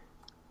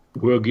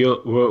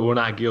 we're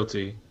not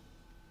guilty,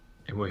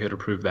 and we're here to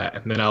prove that.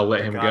 And then I'll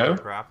let him go.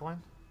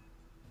 Grappling?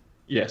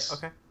 Yes.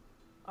 Okay.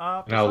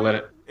 And I'll let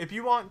it... If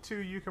you want to,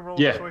 you can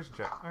roll a persuasion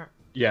check. All right.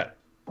 Yeah.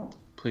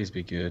 Please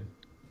be good.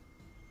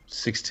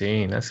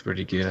 16. That's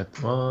pretty good.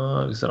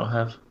 Well, because I don't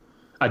have...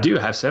 I do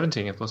have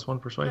 17 and plus 1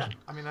 persuasion. Yeah,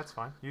 I mean, that's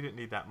fine. You didn't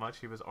need that much.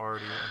 He was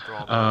already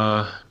enthralled.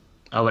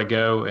 I'll let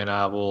go, and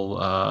I will...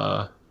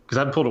 Because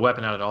I haven't pulled a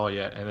weapon out at all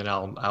yet, and then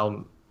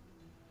I'll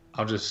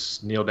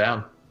just kneel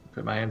down,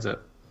 put my hands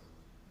up.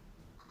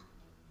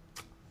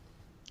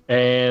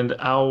 And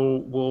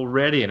will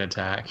ready an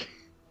attack.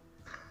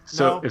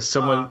 So no, if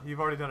someone...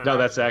 you've already done it. No,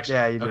 that's action.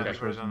 Yeah, you did. Okay.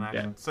 You've already done an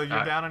action. Yeah. So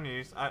you're down on your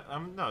knees.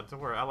 No, don't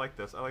worry. I like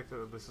this. I like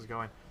that this is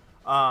going.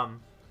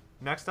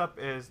 Next up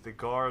is the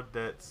guard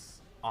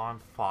that's on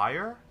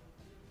fire.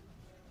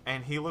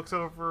 And he looks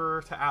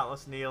over to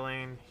Atlas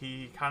kneeling.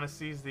 He kind of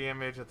sees the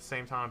image at the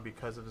same time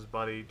because of his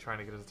buddy trying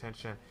to get his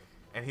attention.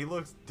 And he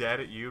looks dead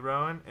at you,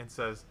 Rowan, and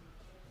says,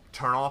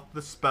 "Turn off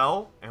the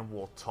spell and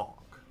we'll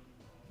talk."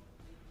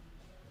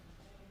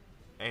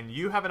 And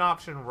you have an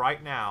option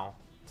right now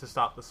to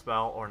stop the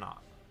spell or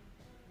not.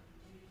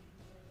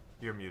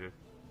 You're muted.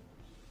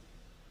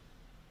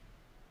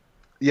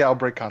 Yeah, I'll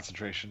break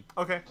concentration.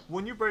 Okay,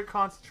 when you break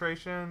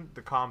concentration,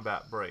 the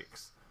combat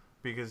breaks.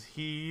 Because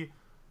he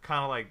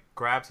kind of like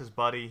grabs his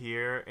buddy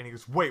here and he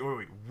goes, wait,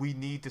 we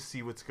need to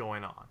see what's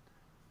going on.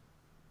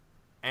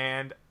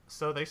 And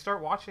so they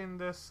start watching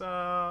this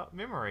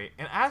memory.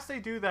 And as they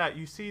do that,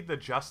 you see the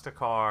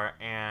Justicar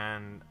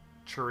and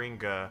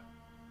Chiringa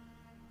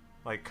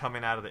like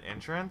coming out of the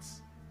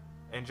entrance.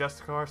 And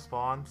Justicar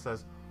Spawn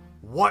says,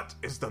 "What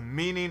is the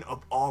meaning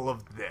of all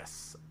of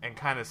this?" And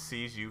kind of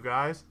sees you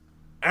guys.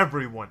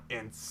 Everyone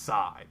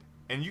inside.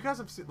 And you guys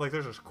have seen, like,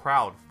 there's this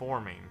crowd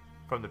forming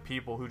from the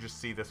people who just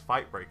see this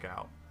fight break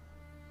out.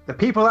 The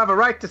people have a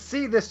right to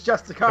see this,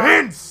 Justicar.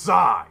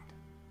 Inside!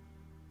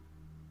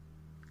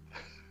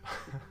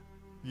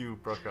 You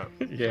broke up.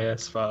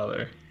 Yes,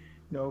 Father.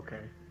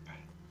 Okay.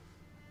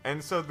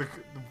 And so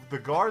the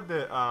guard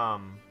that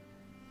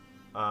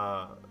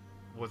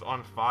was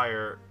on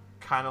fire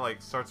kind of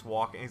like starts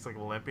walking. He's like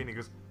limping. He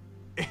goes,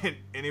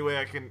 "Anyway,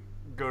 I can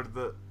go to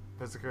the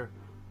Physiker."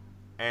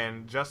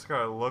 And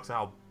Jessica looks at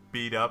how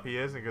beat up he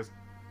is and goes,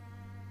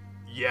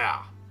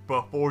 "Yeah,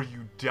 before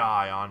you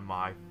die on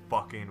my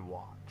fucking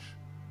watch."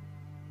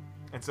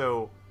 And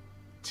so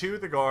two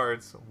of the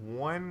guards,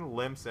 one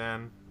limps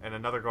in and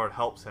another guard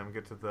helps him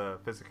get to the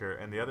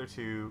Physiker, and the other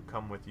two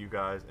come with you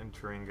guys and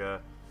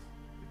Chiringa.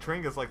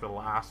 Chiringa's like the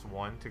last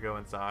one to go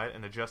inside,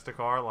 and the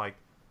Justicar, like,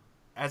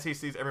 as he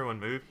sees everyone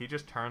move, he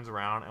just turns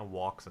around and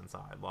walks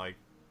inside, like,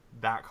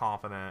 that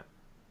confident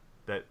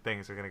that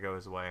things are going to go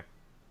his way.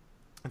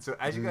 And so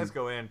as you guys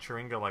go in,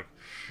 Chiringa, like,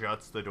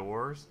 shuts the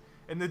doors.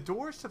 And the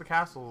doors to the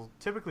castle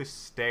typically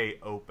stay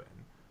open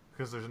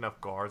because there's enough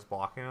guards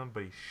blocking them,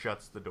 but he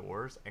shuts the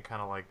doors and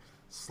kind of, like,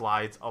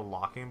 slides a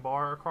locking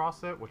bar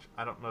across it, which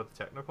I don't know the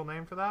technical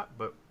name for that,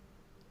 but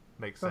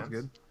makes sense. Sounds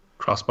good.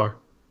 Crossbar.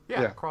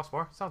 Yeah, Yeah.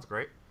 crossbar. Sounds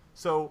great.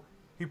 So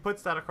he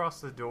puts that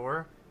across the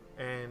door,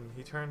 and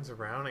he turns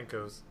around and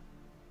goes,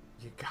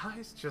 "You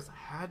guys just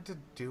had to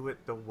do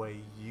it the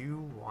way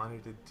you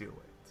wanted to do it."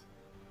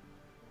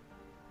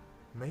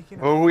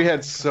 We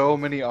had so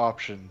many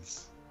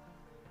options.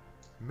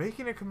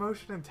 Making a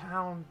commotion in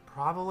town,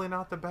 probably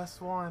not the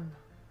best one.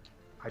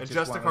 I And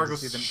just wanted Justicar to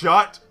see goes, them-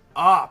 "Shut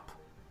up!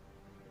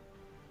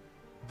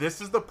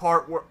 This is the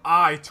part where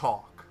I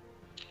talk."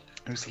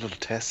 It was a little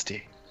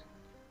testy.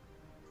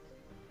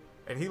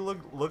 And he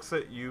looks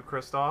at you,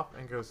 Kristoff,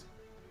 and goes,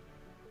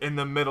 "In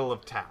the middle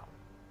of town.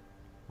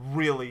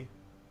 Really?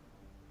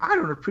 I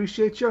don't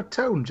appreciate your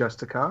tone,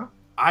 Justicar.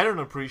 I don't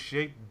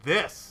appreciate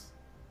this.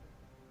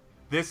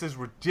 This is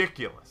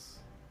ridiculous.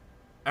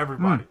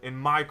 Everybody, in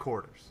my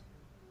quarters."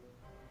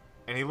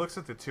 And he looks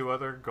at the two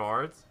other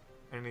guards,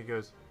 and he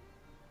goes,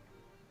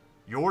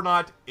 "You're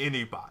not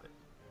anybody."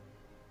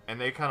 And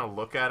they kind of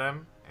look at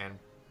him and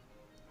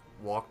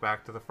walk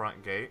back to the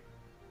front gate,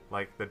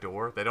 like the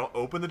door. They don't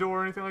open the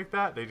door or anything like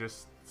that. They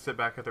just sit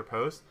back at their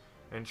post.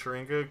 And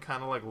Chiringa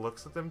kind of like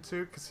looks at them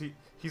too, because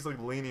he's like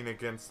leaning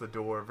against the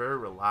door, very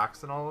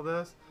relaxed in all of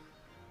this,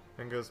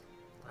 and goes,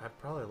 "I'd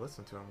probably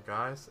listen to him,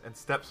 guys," and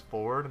steps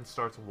forward and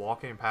starts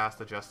walking past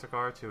the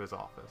Justicar to his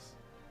office.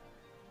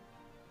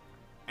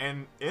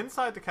 And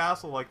inside the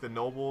castle, like the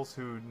nobles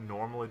who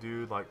normally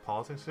do like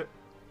politics shit,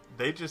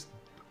 they just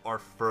are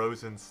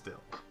frozen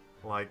still.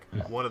 Like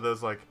one of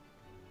those like,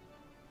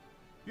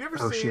 you ever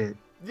Oh seen shit.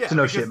 Yeah, it's a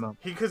no shit moment.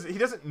 Because he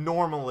doesn't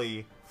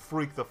normally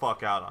freak the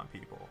fuck out on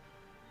people,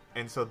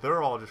 and so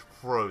they're all just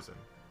frozen.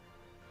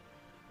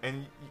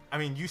 And I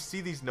mean, you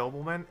see these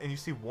noblemen, and you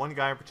see one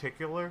guy in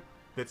particular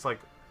that's like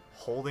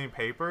holding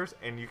papers,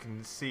 and you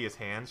can see his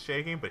hands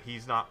shaking, but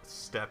he's not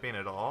stepping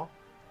at all.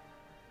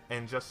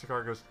 And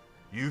Justicar goes,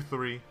 "You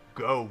three,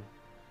 go,"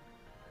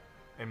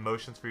 and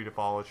motions for you to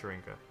follow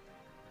Chiringa.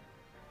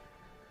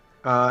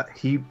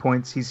 He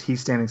points.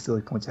 He's standing still.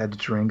 He points ahead to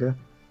Chiringa.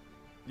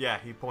 Yeah,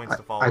 he points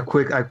to follow. I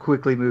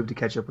quickly move to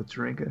catch up with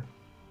Chiringa.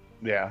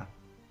 Yeah.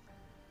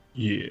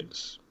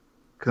 Yes.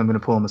 Because I'm going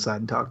to pull him aside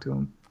and talk to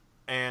him.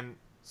 And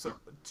so,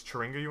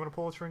 Chiringa, you want to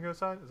pull Chiringa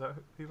aside? Is that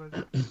who you want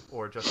to do?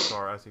 Or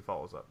Justicar as he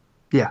follows up?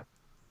 Yeah.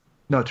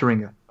 No,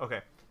 Chiringa.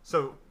 Okay,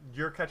 so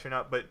you're catching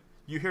up, but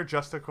you hear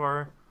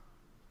Justicar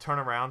turn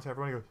around to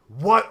everyone and go,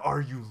 "What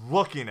are you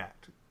looking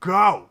at?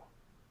 Go!"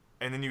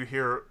 And then you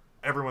hear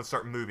everyone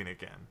start moving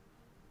again.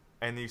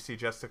 And you see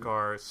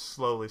Justicar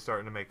slowly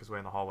starting to make his way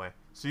in the hallway.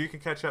 So you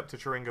can catch up to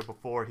Chiringa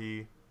before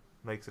he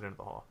makes it into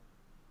the hall.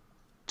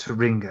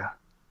 Chiringa.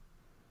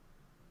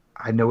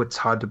 I know it's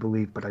hard to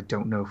believe, but I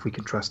don't know if we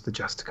can trust the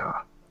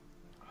Justicar.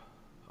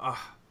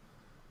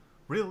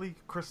 Really,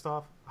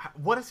 Kristoff?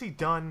 What has he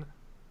done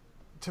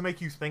to make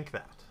you think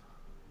that?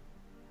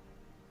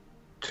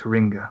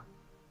 Chiringa.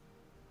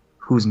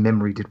 Whose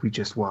memory did we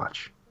just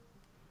watch?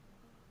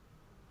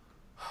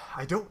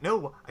 I don't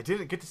know. I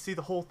didn't get to see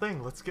the whole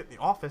thing. Let's get in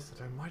the office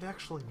and I might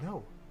actually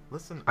know.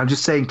 Listen. I'm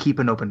just saying keep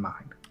an open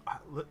mind.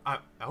 I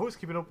always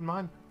keep an open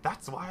mind.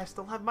 That's why I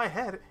still have my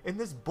head in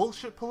this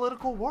bullshit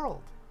political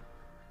world.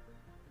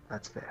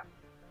 That's fair.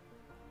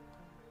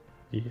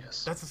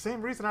 Yes. That's the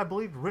same reason I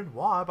believed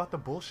Renoir about the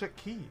bullshit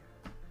key.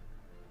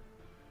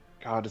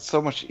 God, it's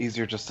so much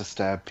easier just to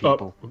stab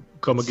people.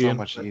 Come again. So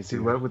much easier.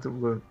 Dude, what with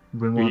the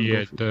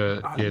Renoir?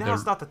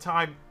 Now's not the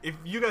time. If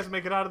you guys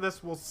make it out of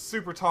this, we'll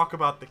super talk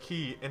about the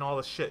key and all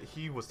the shit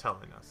he was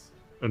telling us.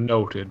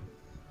 Noted.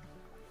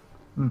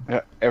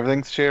 Yeah,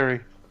 everything's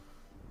cherry.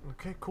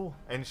 Okay, cool.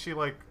 And she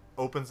like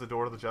opens the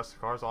door to the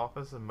Justicar's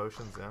office and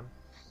motions in.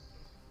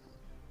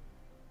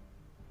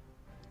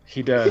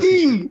 He does.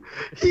 He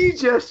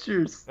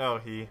gestures. Oh,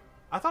 he.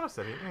 I thought I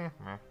said he.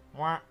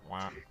 Wah,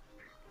 wah.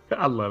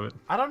 I love it.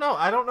 I don't know.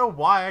 I don't know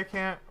why I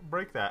can't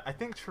break that. I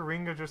think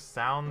Chiringa just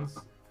sounds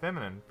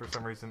feminine for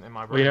some reason in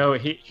my brain. Well,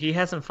 he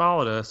hasn't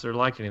followed us or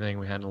liked anything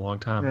we had in a long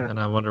time, and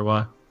I wonder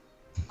why.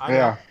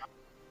 I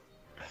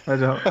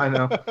know. I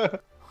know.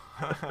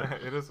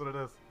 It is what it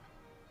is.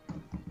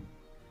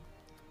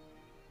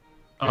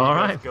 All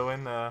right. Go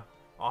in the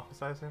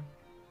office, I assume?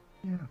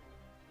 Yeah.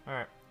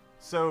 Alright.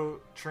 So,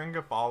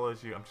 Chiringa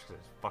follows you. I'm just gonna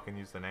fucking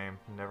use the name.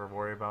 Never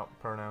worry about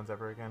pronouns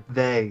ever again.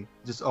 They.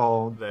 Just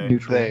all They.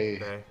 neutral.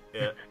 They.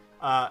 It.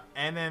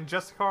 And then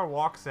Justicar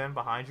walks in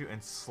behind you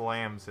and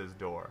slams his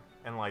door.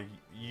 And, like,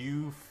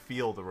 you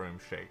feel the room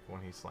shake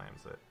when he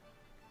slams it.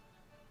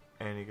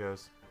 And he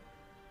goes,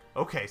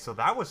 "Okay, so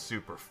that was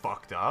super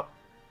fucked up."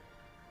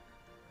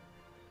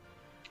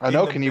 I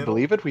know, can you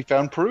believe it? We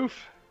found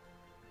proof.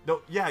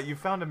 No, yeah, you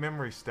found a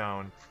memory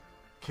stone.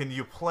 Can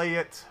you play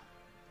it?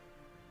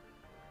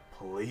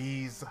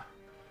 Please?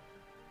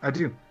 I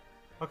do.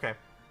 Okay,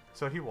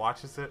 so he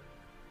watches it,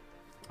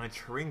 and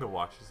Chiringa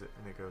watches it,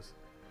 and he goes,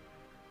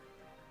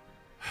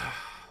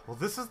 "Well,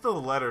 this is the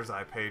letters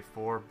I paid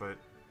for, but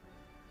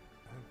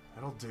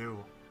that'll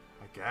do,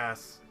 I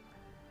guess."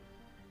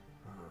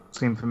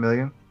 Seem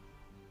familiar?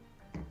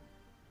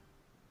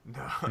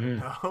 No,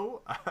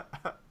 no.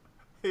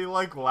 He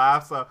like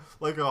laughs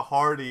like a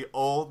hearty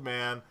old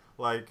man.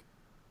 Like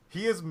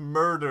he has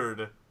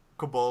murdered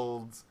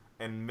kobolds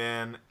and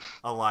men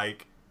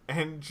alike,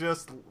 and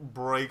just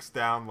breaks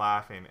down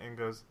laughing and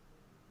goes,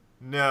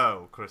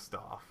 "No,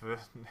 Kristoff,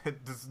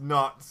 it does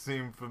not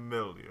seem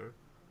familiar.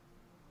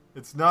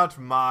 It's not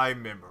my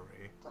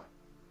memory.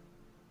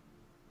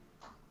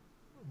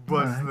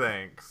 But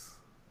thanks.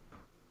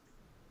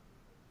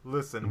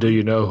 Listen. Do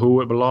you know who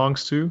it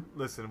belongs to?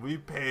 Listen, we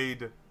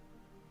paid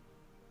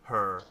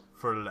her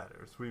for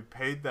letters. We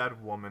paid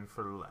that woman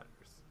for letters.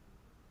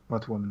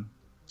 What woman?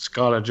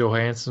 Scarlett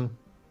Johansson?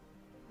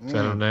 Is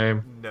that her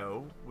name?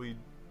 No, we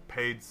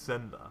paid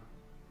Cinda.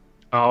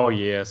 Oh,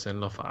 yes, in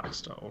the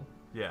Firestone.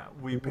 Yeah,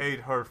 we paid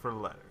her for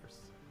letters.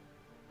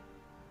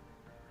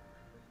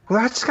 Well,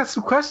 I just got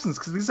some questions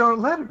because these aren't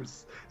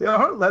letters. They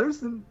aren't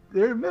letters, and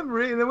they're in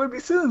memory, and they would be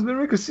Cinda's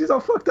memory because she's all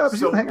fucked up. She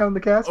doesn't hang out in the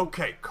castle.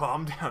 Okay,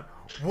 calm down.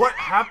 What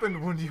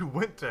happened when you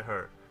went to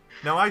her?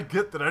 Now, I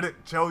get that I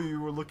didn't tell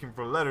you were looking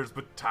for letters,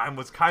 but time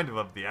was kind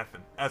of the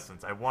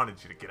essence. I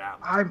wanted you to get out.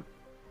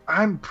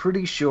 I'm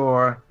pretty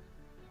sure,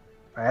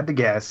 if I had to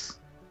guess,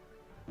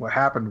 what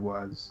happened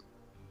was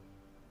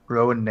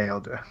Rowan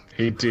nailed her.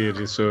 He did,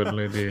 he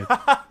certainly did.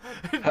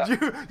 you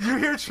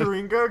hear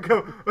Chiringa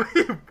go,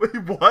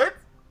 wait, what?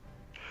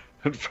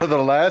 For the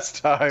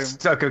last time,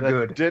 Stuck a that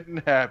good.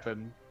 didn't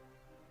happen.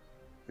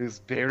 It was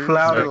very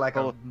Plowed her like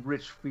a respectful.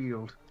 rich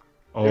field.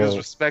 It was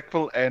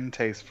respectful and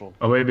tasteful.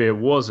 Or maybe it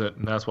wasn't,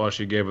 and that's why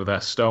she gave her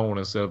that stone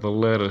instead of the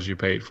letters you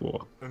paid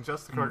for. And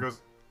Justicar goes,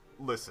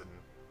 listen,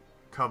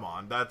 come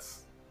on,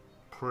 that's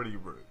pretty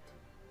rude.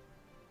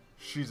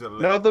 She's a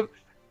lady. No, the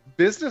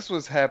business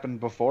was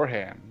happened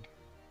beforehand.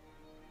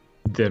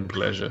 Then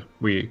pleasure,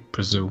 we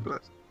presume.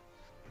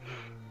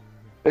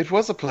 It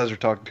was a pleasure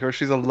talking to her.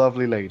 She's a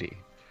lovely lady.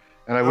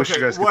 And I wish you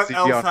guys could what see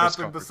else Bianca's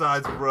happened card.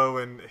 besides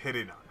Rowan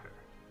hitting on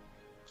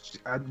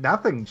her?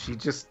 Nothing. She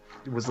just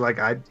was like,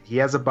 he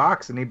has a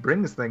box and he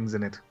brings things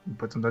in it.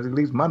 But sometimes he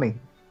leaves money.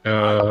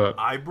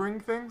 I bring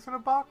things in a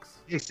box?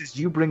 He says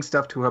you bring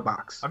stuff to her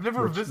box. I've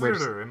never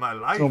visited her in my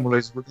life.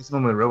 It's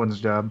normally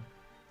Rowan's job.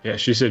 Yeah,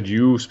 she said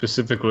you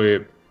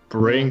specifically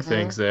bring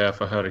things there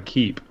for her to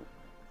keep.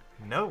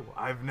 No,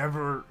 I've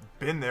never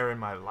been there in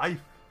my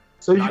life.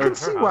 So you Not can at her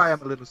see house. why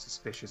I'm a little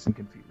suspicious and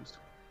confused.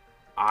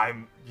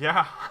 I'm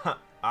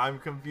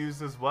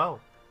confused as well.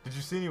 Did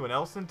you see anyone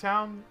else in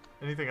town?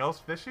 Anything else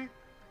fishy?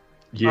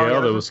 Yeah, yeah,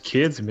 there was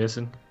kids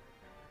missing.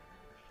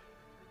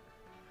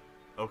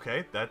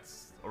 Okay,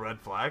 that's a red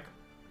flag.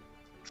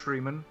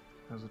 Treeman.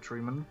 There's a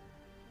treeman.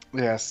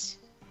 Yes.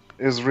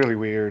 It was really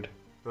weird.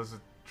 Those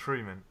are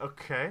treemen.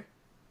 Okay.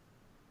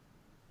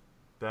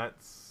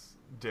 That's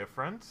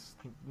different.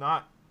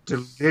 Not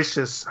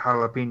Delicious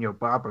jalapeno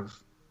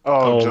poppers.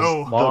 Oh, Oh, just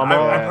Oh, Mama-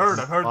 I've heard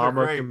they're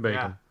Mama great. can bake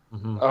Yeah. 'em.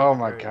 Mhm. oh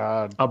my Great.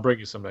 god. I'll bring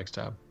you some next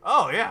time.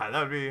 Oh yeah,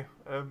 that'd be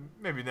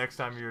maybe next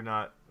time you're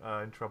not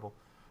in trouble.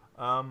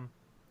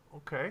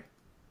 Okay.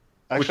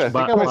 Actually, I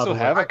by- think I might by still the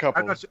have I, a couple.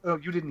 I'm not sure, oh,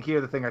 you didn't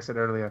hear the thing I said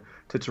earlier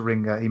to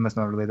Taringa. He must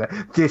not relay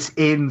that. This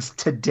ends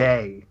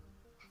today.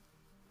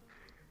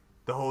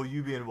 The whole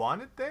you being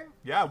wanted thing?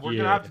 Yeah, we're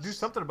gonna have to do Yes.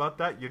 something about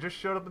that. You just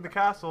showed up in the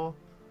castle,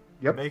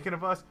 Yep. making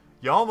of us.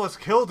 You almost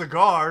killed a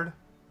guard.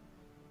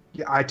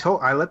 Yeah,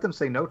 I let them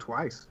say no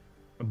twice.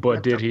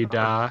 But did he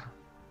die?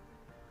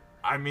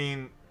 I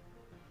mean,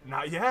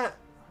 not yet.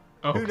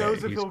 Okay, Who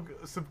knows if he's- he'll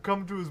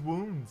succumb to his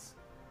wounds?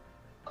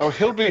 Oh,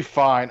 he'll be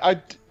fine.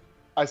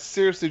 I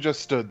seriously just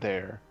stood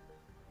there.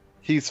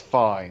 He's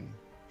fine.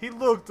 He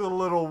looked a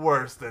little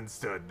worse than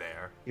stood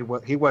there.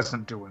 He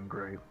wasn't doing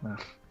great. No.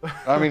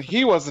 I mean,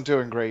 he wasn't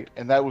doing great,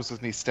 and that was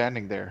with me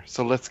standing there.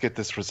 So let's get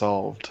this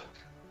resolved.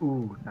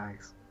 Ooh,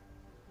 nice.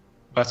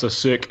 That's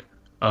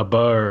a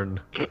burn.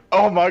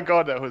 Oh my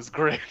god, that was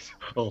great.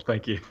 Oh,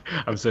 thank you.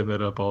 I'm setting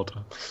that up all the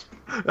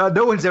time.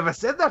 No one's ever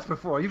said that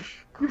before. You've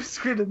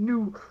created a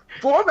new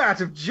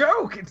format of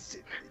joke.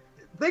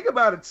 Think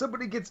about it.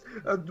 Somebody gets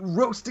a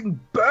roasting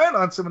burn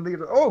on someone. They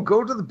go, oh,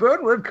 go to the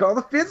burn word, call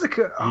the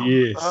physica. Oh,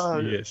 Yes,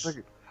 it's yes.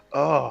 like-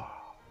 oh.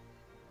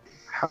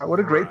 what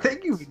a great Right. thing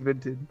you've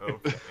invented.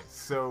 Okay,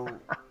 so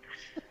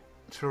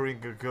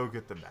Taringa, go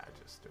get the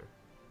Magister.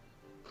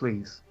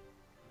 Please.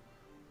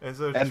 And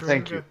so And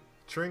thank you.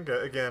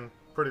 Taringa, again,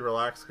 pretty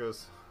relaxed,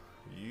 goes,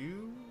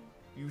 You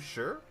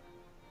sure?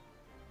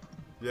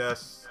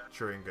 Yes,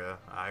 Taringa,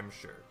 I'm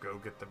sure. Go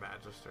get the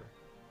Magister.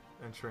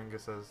 And Taringa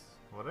says,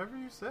 whatever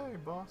you say,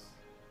 boss.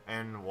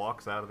 And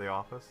walks out of the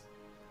office.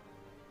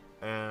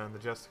 And the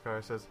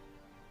Justicar says,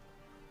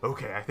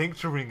 okay, I think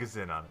Taringa's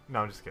in on it. No,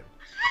 I'm just kidding.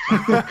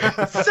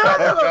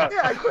 Son of a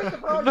yeah, I quit the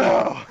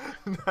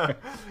podcast.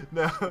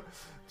 No. no.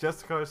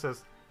 Justicar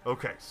says,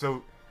 okay,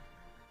 so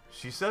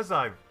she says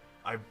I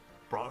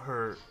brought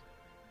her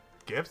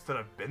gifts that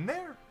I've been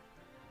there?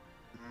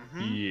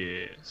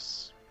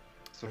 Yes.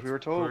 So we were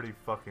told. Pretty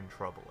fucking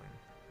troubling.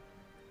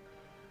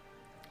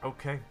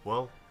 Okay,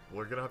 well,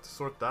 we're gonna have to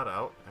sort that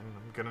out, and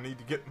I'm gonna need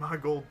to get my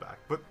gold back,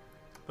 but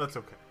that's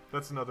okay.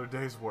 That's another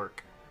day's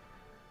work.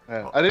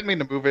 Yeah, I didn't mean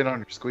to move in on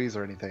your squeeze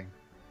or anything.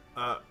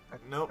 Nope,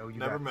 No, you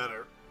never got- met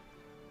her.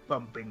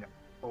 Bumping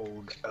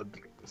old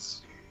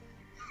uglies.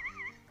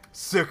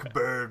 Sick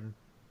burn.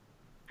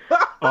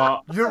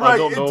 You're I right,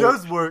 don't it know.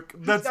 does work.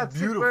 That's got sick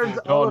beautiful. burns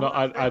No, all no,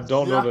 over I his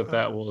don't face. know Yeah.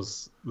 that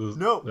was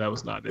No, that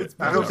was not It's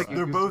it. I don't because think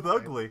they're you both used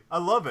it. ugly. I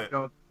love it.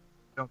 Don't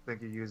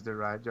think you used it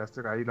right,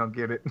 Justicar. You don't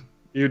get it.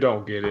 You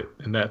don't get it,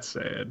 and that's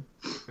sad.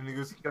 And he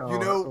goes,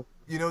 Oh.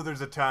 you know,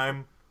 there's a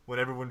time when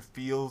everyone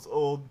feels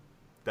old.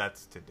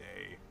 That's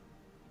today.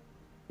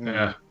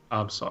 Yeah,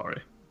 I'm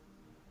sorry.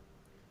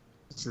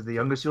 This is the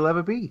youngest you'll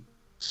ever be.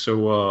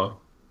 So,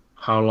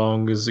 how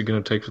long is it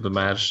gonna take for the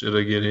match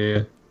to get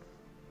here?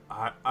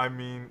 I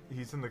mean,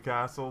 he's in the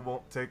castle.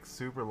 Won't take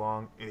super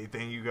long.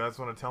 Anything you guys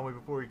want to tell me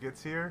before he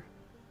gets here?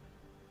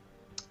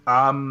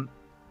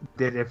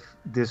 That if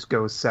this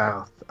goes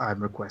south,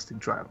 I'm requesting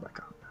trial by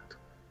combat.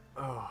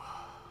 Oh.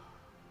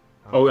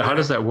 Oh, how Okay.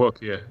 does that work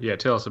here? Yeah,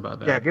 tell us about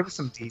that. Yeah, give us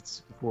some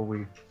deets before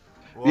we.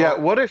 Well, Yeah,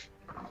 what if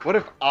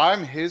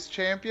I'm his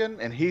champion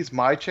and he's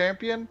my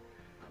champion,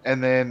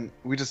 and then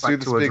we just do Fight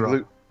this to a big draw.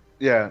 loot?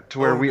 Yeah, to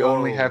where Oh, we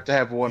only no. have to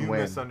have one you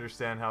win.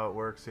 misunderstand how it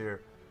works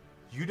here.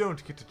 You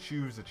don't get to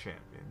choose a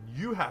champion.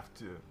 You have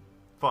to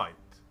fight.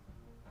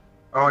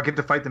 Oh, I get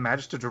to fight the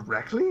Magister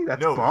directly?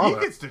 That's No, baller.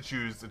 he gets to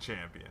choose the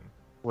champion.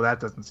 Well, that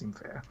doesn't seem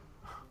fair.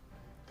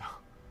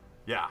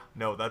 Yeah,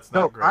 no, that's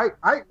No, not great.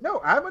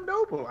 I'm a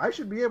noble. I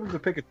should be able to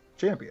pick a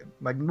champion.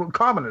 Like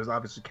commoners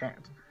obviously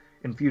can't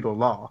in feudal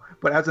law,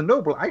 but as a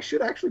noble, I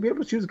should actually be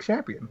able to choose a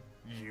champion.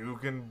 You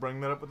can bring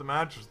that up with the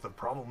matches. The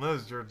problem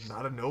is you're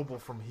not a noble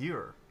from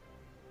here.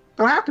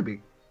 Don't have to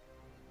be.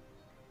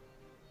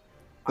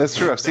 That's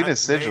true. I've seen that his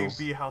sigils.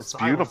 May be how It's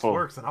silence beautiful.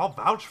 works, and I'll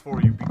vouch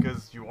for you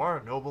because you are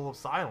a noble of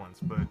silence.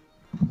 But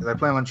 'Cause I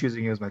plan on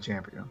choosing you as my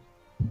champion.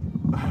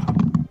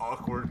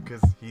 awkward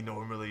because he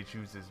normally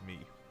chooses me.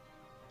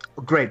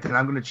 Great, then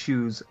I'm gonna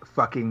choose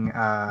fucking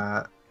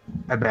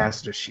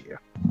Ambassador Shia.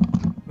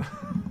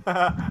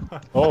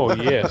 Oh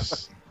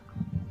yes.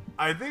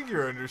 I think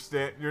you're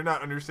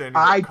not understanding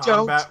I what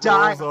combat don't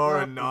die rules are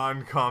alone. and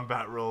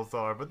non-combat rules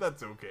are, but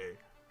that's okay.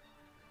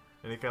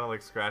 And he kind of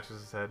like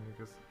scratches his head and he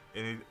goes,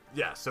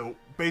 yeah. So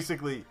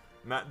basically,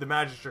 the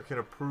Magister can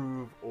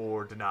approve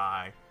or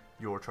deny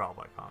your trial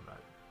by combat.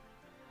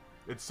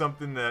 It's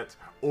something that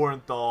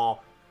Orenthal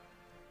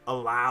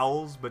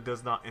allows but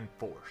does not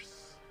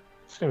enforce.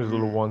 Seems a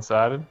little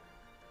one-sided.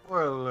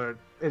 Well,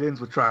 it ends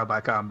with trial by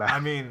combat. I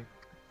mean,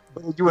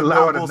 you the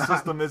allow it or noble not.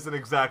 system isn't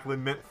exactly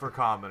meant for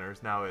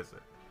commoners, now is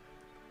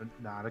it?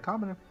 Not a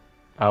commoner.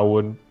 I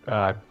wouldn't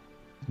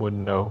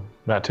know.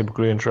 Not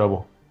typically in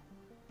trouble.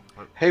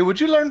 Hey, would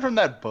you learn from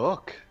that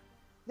book?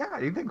 Yeah,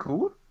 you think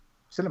cool?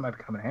 Said it might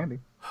come in handy.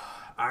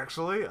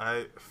 Actually,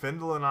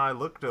 Findle and I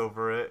looked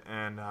over it,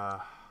 and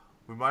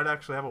we might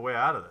actually have a way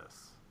out of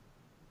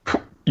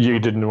this. You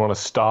didn't want to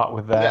start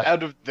with that.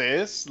 Out of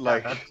this,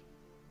 like,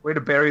 Way to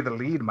bury the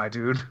lead, my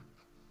dude.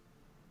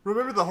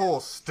 Remember the whole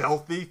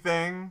stealthy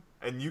thing?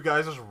 And you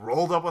guys just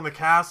rolled up on the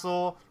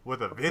castle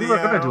with a video? We were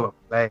gonna do a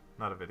play.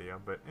 Not a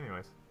video, but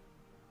anyways.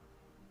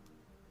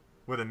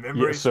 With a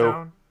memory so-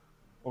 stone?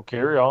 Well,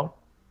 carry on.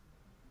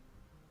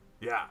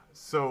 Yeah,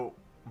 so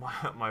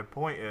my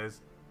point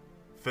is,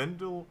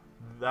 Findle,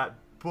 that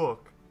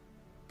book,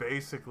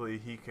 basically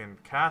he can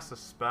cast a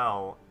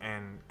spell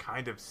and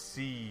kind of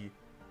see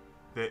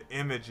the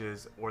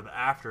images or the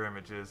after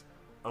images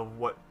of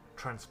what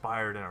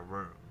transpired in a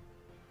room.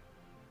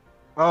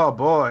 Oh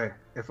boy,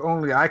 if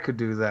only I could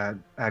do that.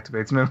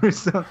 Activates memory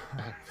stone.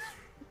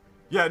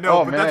 Yeah, no,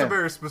 Oh, but that's a man.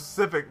 very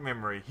specific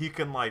memory. He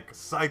can like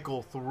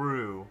cycle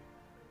through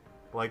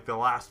like the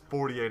last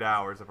 48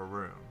 hours of a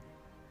room.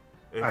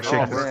 If I it shake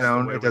works the the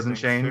stone, way it we doesn't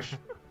think change.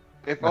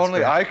 if That's only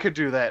fair. I could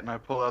do that and I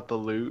pull out the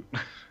loot.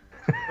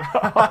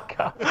 Oh,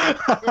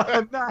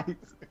 God. Nice.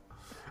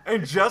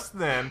 And just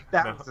then,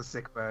 That no. was a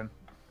sick burn.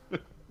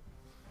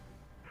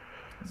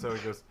 So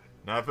he goes,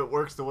 now if it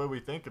works the way we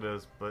think it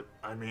is, but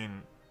I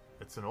mean,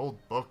 it's an old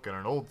book and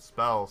an old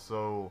spell,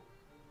 so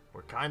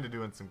we're kind of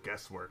doing some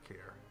guesswork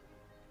here.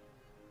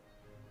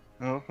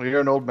 Oh, well, you're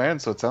an old man,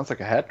 so it sounds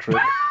like a hat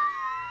trick.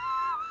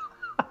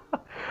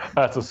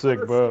 That's a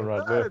sick burn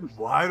right there.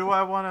 Why do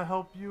I want to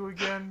help you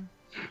again?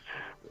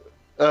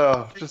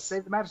 Oh, Just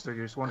save the magister.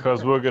 You just want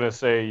Because we're going to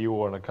say you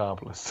were an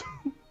accomplice.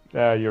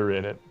 Now you're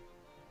in it.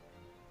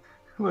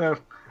 Well,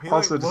 He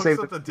also like, to looks save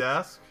at the. the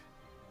desk,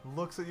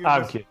 looks at you.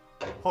 I'm goes, kidding.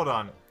 Hold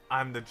on,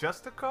 I'm the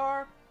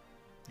Justicar?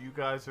 You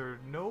guys are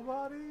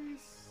nobodies?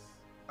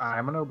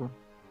 I'm a noble.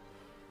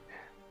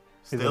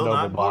 He's a Still noble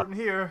not bot. important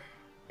here.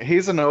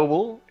 he's a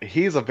noble.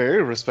 He's a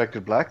very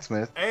respected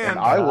blacksmith, And- and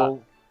I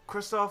will.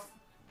 Christoph,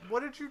 what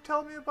did you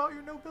tell me about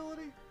your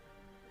nobility?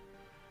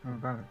 Oh,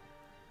 about it.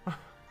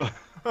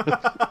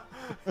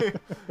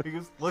 He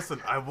goes,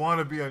 listen, I want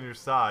to be on your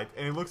side.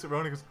 And he looks at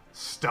Ronan and goes,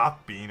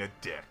 stop being a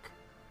dick.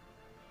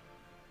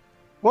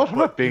 What? I'm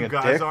But not being you a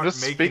guys dick. I'm aren't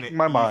just making speaking it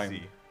my easy. mind.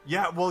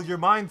 Yeah, well, your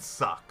mind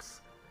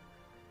sucks.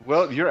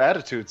 Well, your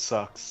attitude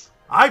sucks.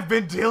 I've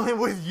been dealing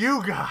with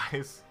you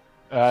guys.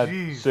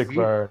 Jeez. Sick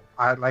burn.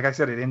 Like I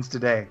said, it ends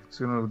today.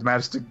 Soon the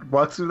magister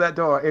walks through that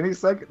door any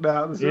second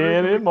now.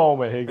 Any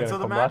moment, he's And going so to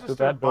the come right through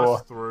Magister that door.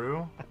 busts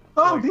through.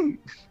 Oh, like- neat.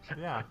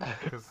 Yeah.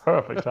 'cause-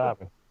 Perfect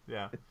timing.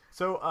 Yeah.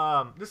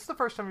 So, this is the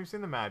first time you've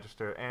seen the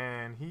Magister,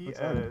 and he What's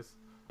that? is,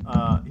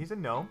 he's a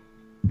gnome.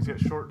 He's got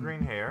short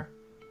green hair.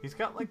 He's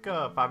got like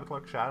a 5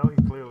 o'clock shadow. He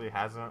clearly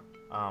hasn't,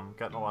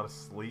 gotten a lot of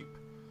sleep.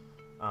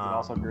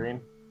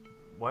 green.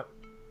 What?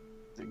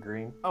 Is it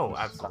green? Oh,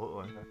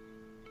 absolutely.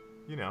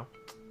 You know,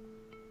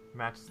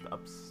 matches the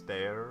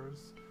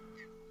upstairs.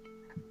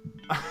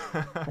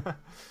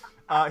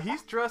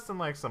 He's dressed in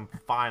like some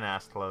fine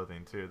ass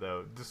clothing too,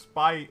 though.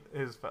 Despite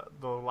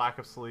the lack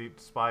of sleep,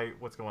 despite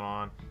what's going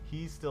on,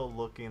 he's still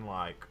looking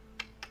like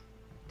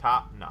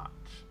top notch.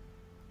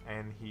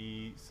 And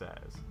he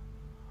says,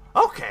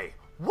 "Okay,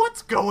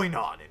 what's going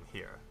on in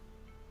here?"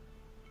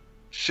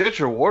 Shit,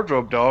 your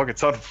wardrobe, dog.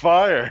 It's on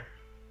fire.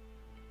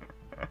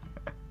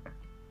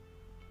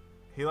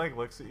 He like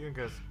looks at you and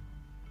goes,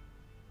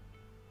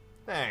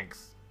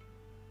 "Thanks."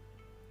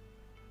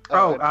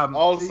 Oh, and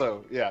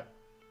also, yeah.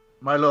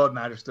 My Lord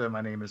Magister,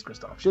 my name is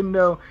Christoph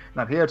Shindo,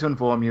 and I'm here to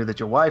inform you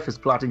that your wife is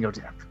plotting your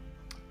death.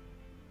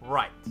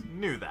 Right,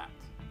 knew that.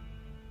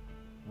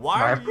 Why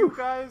I are have you proof.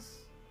 guys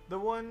the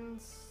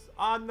ones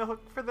on the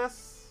hook for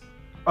this?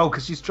 Oh,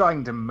 because she's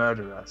trying to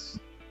murder us.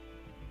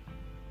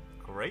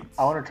 Great.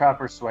 I want to try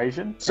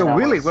persuasion. So and I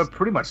really, wanna we're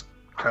pretty much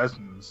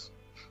cousins.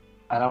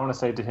 And I want to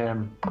say to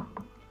him,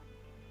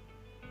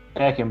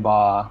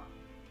 Eckenbaugh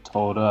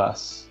told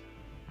us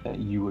that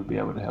you would be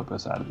able to help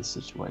us out of this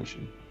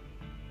situation.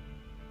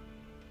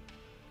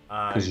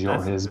 'Cause you're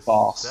that's his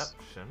boss.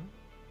 Deception.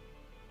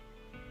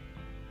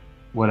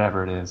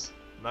 Whatever it is.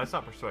 That's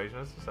not persuasion.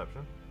 It's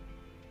deception.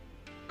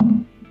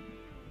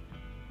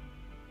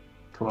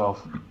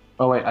 12.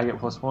 Oh, wait, I get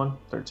 +1?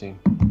 13.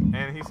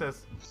 And he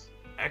says,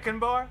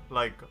 Eckenbar?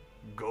 Like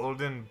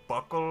golden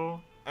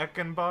buckle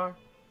Eckenbar?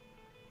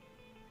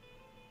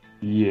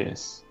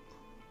 Yes.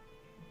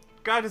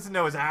 Guy doesn't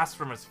know his ass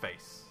from his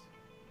face.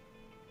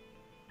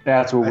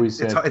 That's what we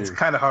said. It's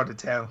kind of hard to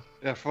tell.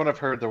 Yeah, from what I've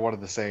heard, they're one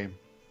and the same.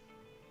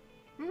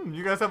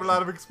 You guys have a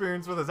lot of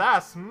experience with his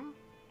ass,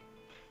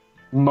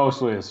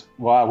 Mostly is.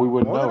 Why we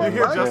wouldn't More know. than You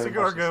hear Right. Justin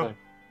Much the go, same.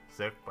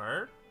 sick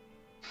bird?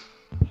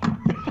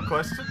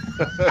 Question?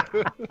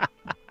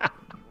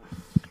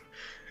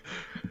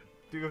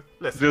 Do you go,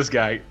 listen,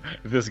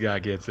 This guy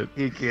gets it.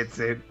 He gets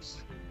it.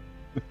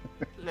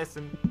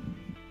 listen.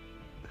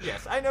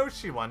 Yes, I know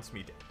she wants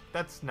me dead.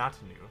 That's not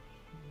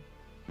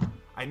new.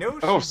 I know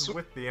she's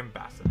with the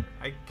ambassador.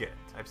 I get it.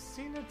 I've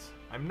seen it.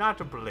 I'm not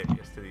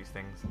oblivious to these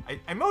things.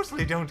 I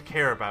mostly don't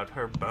care about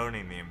her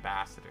boning the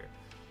ambassador.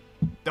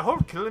 The whole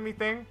killing me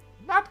thing,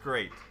 not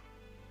great.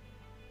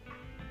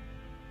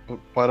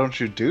 Why don't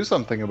you do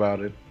something about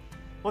it?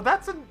 Well,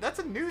 that's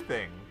a new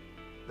thing.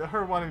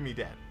 Her wanting me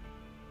dead.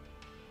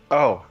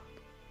 Oh,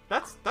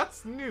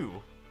 That's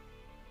new.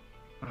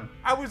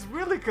 I was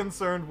really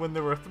concerned when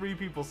there were 3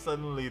 people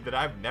suddenly that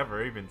I've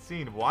never even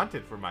seen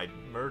wanted for my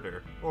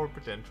murder or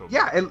potential.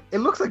 Yeah, it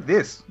looks like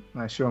this.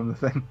 I show him the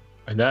thing.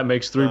 And that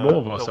makes 3 more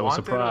of us. The I was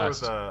wanted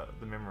surprised. or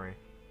the memory.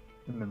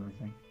 The memory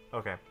thing.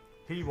 Okay.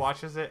 He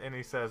watches it and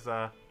he says,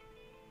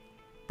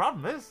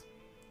 problem is,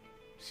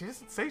 she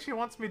doesn't say she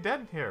wants me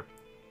dead here.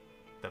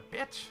 The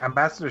bitch.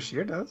 Ambassador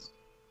Shear does.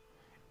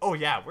 Oh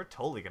yeah, we're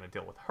totally gonna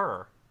deal with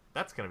her.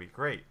 That's gonna be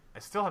great. I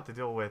still have to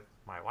deal with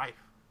my wife.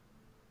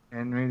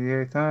 Henry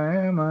VIII, I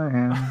am.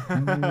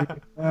 Henry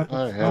VIII, I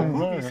Oh, am.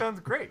 Whoopi sounds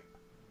great.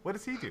 What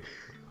does he do?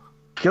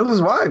 Killed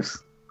his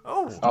wives.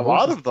 Oh, A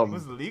lot of them.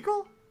 was it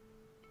legal?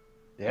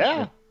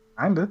 Yeah.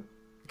 Kinda.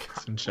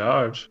 It's in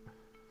charge.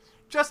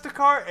 Just a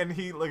car, and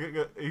he's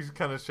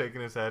kind of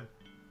shaking his head.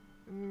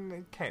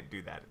 Can't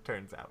do that. It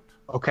turns out.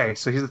 Okay,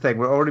 so here's the thing.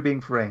 We're already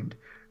being framed.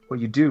 What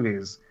you do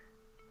is,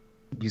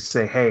 you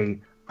say, "Hey,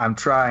 I'm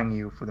trying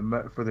you for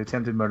the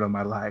attempted murder of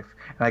my life,"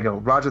 and I go,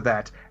 "Roger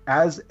that.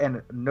 As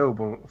a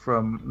noble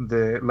from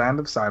the land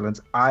of silence,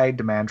 I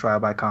demand trial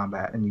by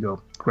combat." And you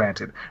go,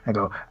 "Granted." I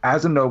go,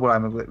 "As a noble,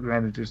 I'm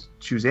granted to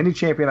choose any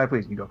champion I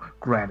please." And you go,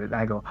 "Granted." And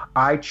I go,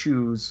 "I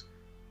choose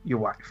your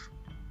wife."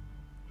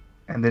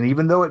 And then,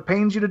 even though it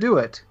pains you to do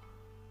it,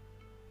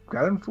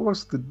 gotta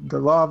enforce the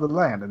law of the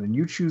land. And then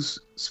you choose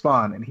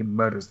Spawn, and he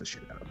murders the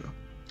shit out of you.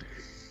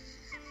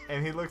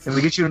 And he looks. And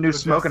we get you a new the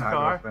smoking Justicar,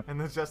 hot girlfriend. and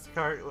the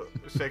Justicar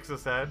shakes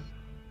his head,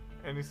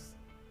 and he's,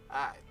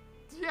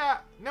 yeah,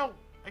 no,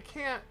 I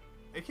can't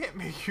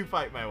make you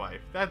fight my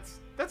wife. That's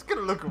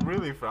gonna look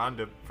really frowned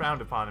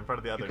upon in front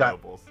of the other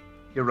nobles.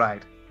 You're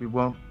right. We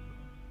won't.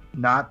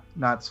 Not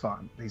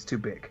Spawn. He's too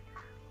big.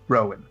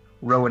 Rowan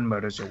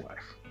murders your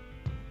wife.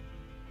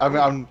 I mean,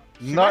 I'm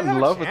She not might have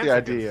in a love with chance the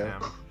against idea.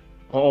 him.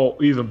 Oh,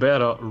 even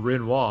better,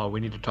 Renoir.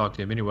 We need to talk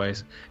to him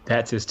anyways.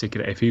 That's his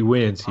ticket. If he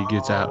wins, he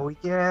gets out. Oh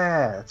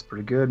yeah, that's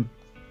pretty good.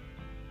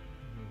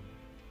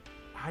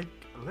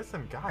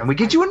 Listen, guys. And we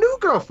get you a new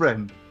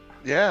girlfriend.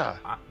 Yeah.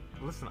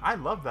 Listen, I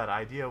love that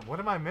idea. One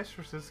of my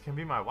mistresses can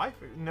be my wife.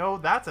 No,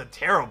 that's a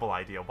terrible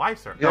idea.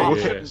 Wives are Yeah, we'll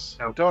awful. Yes.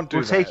 Don't do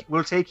We'll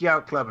that. take you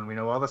out clubbing. We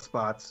know all the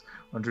spots.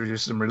 We'll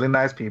introduce some really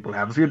nice people.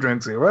 Have a few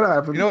drinks. See what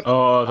happens. You know what?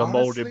 Oh, the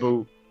Honestly, moldy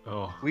boot.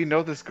 Oh, We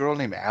know this girl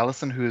named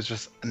Allison who is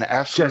just an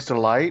absolute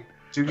delight.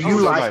 Do Oh, you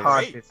so like nice.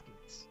 hard Great.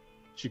 biscuits?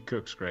 she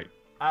cooks great.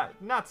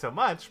 Not so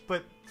much,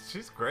 but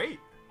she's great.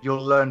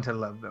 You'll learn to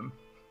love them.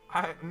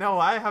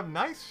 I have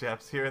nice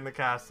chefs here in the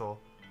castle.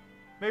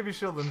 Maybe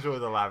she'll enjoy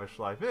the lavish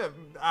life.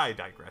 I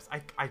digress.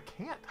 I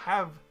can't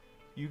have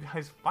you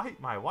guys fight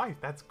my wife.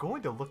 That's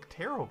going to look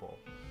terrible.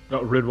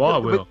 No,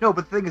 Renoir will. But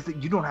the thing is that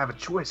you don't have a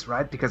choice,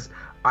 right? Because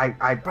But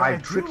I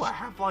I've tricked do. I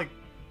have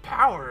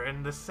power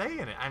and the say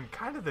in it. I'm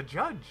kind of the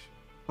judge.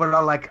 But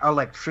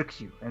I'll trick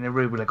you, and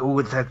everybody will be like, "Oh,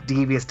 it's that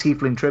devious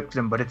tiefling tricked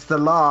him." But it's the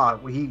law.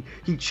 He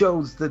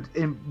chose the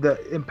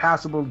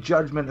impassable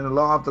judgment and the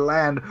law of the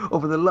land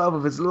over the love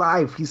of his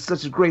life. He's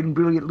such a great and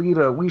brilliant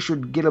leader. We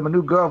should get him a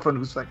new girlfriend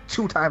who's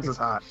 2 times as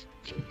hot.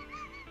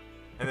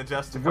 And the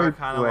Justicar Wait,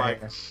 kind of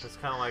wait. just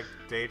kind of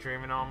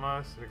daydreaming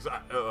almost. Because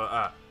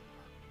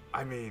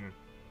I mean,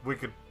 we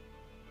could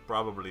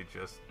probably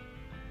just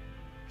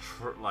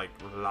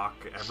lock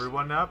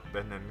everyone up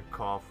and then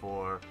call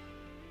for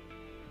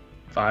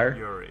Fire.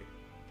 Yuri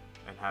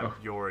and have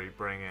Yuri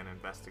bring in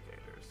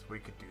investigators. We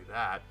could do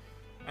that.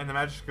 And the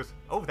magician goes,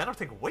 "Oh, that'll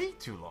take way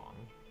too long.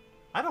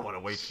 I don't want to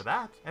wait for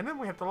that. And then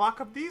we have to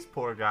lock up these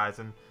poor guys,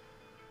 and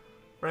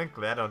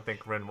frankly, I don't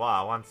think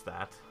Renoir wants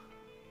that."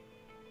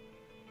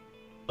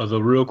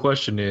 The real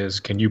question is,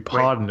 can you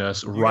pardon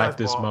us You right guys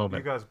this brought-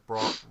 moment? You guys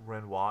brought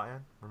Renoir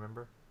in,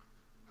 remember?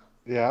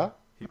 Yeah.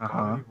 He'd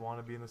probably want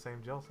to be in the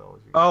same jail cell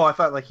as you. Oh, I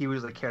thought he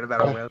was cared about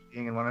our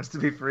well-being and wanted us to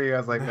be free. I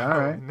was like, all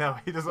right. No,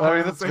 he doesn't I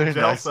mean, want to be in that's the same very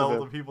jail nice of cell him.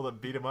 with the people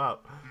that beat him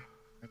up.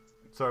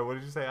 Sorry, what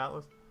did you say,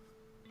 Atlas?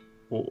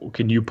 Well,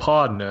 can you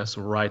pardon us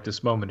right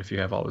this moment if you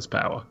have all this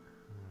power?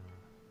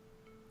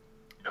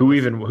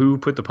 Who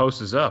put the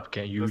posters up?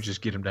 Can't you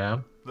just get them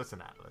down?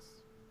 Listen, Atlas.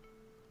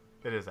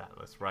 It is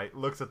Atlas, right?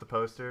 Looks at the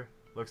poster,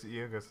 looks at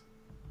you, and goes,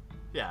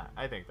 yeah,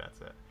 I think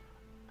that's it.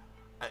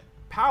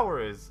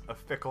 Power is a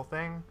fickle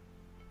thing.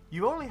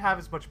 You only have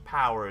as much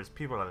power as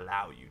people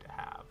allow you to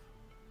have.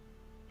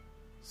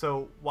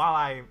 So, while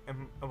I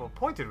am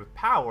appointed with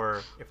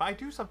power, if I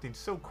do something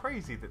so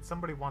crazy that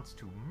somebody wants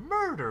to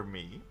murder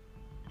me,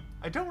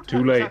 I don't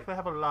exactly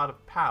have a lot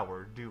of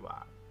power, do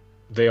I?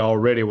 They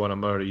already want to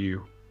murder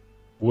you.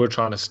 We're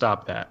trying to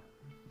stop that.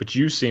 But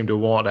you seem to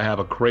want to have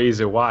a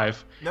crazy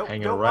wife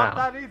hanging don't around.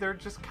 Want that either.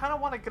 Just kind of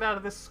want to get out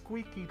of this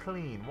squeaky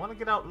clean. Want to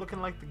get out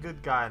looking like the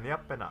good guy in the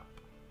up and up.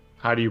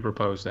 How do you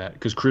propose that?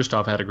 Because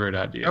Kristoff had a great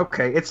idea.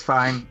 Okay, it's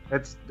fine.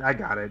 I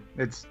got it.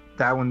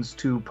 That one's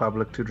too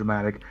public, too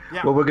dramatic.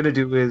 Yeah. What we're gonna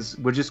do is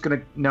we'll just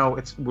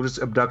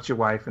abduct your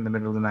wife in the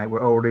middle of the night.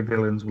 We're already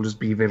villains. We'll just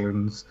be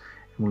villains.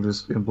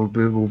 And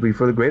we'll be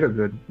for the greater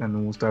good, and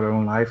then we'll start our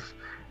own life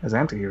as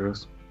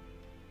anti-heroes.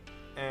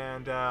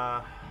 And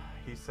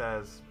he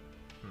says,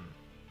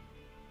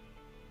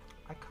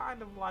 I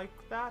kind of like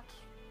that,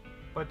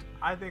 but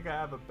I think I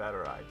have a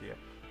better idea.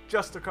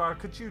 Justicar,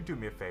 could you do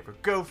me a favor?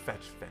 Go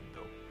fetch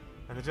Fendel.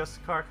 And the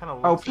Justicar kind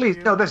of looks Oh, please, at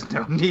you. no, there's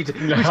no need.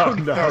 No.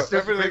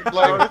 Everything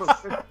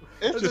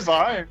it's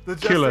fine. The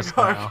Kill us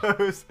Justicar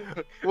goes,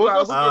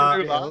 We'll start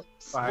new yeah, lives.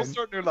 fine. We'll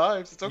start new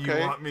lives. It's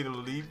okay. You want me to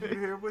leave you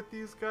here with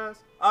these guys?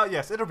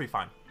 Yes, it'll be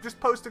fine. Just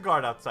post a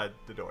guard outside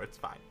the door. It's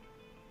fine.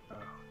 Oh,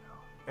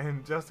 no.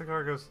 And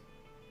Justicar goes,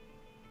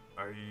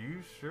 are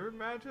you sure,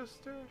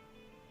 Magister?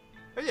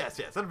 Yes,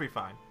 it'll be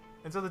fine.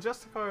 And so the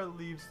Justicar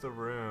leaves the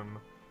room,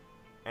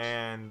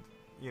 and,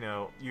 you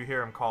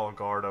hear him call a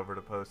guard over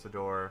to post the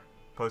door,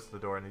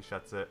 and he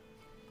shuts it.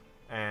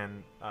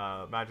 And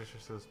Magister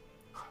says,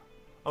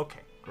 okay,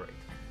 great.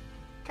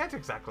 Can't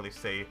exactly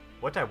say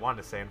what I want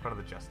to say in front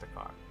of the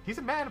Justicar. He's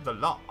a man of the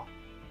law.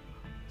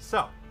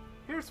 So,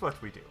 here's what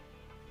we do.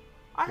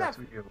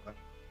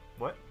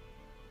 What?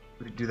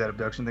 We do that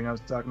abduction thing I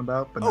was talking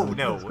about. But Oh,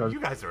 no, you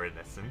guys are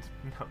innocent.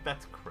 No,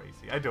 that's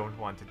crazy. I don't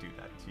want to do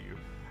that to you.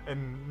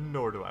 And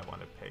nor do I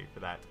want to pay for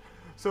that.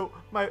 So,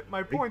 my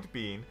point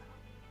being,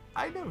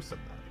 I know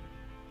somebody.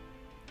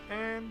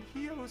 And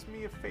he owes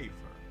me a favor.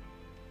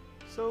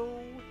 So,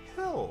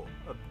 he'll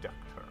abduct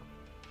her.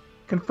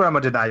 Confirm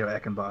or deny your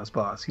Eckenboss,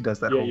 boss. He does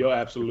that. Yeah, you're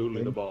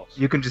absolutely the boss.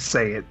 You can just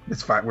say it.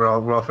 It's fine. We're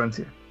all friends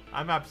here.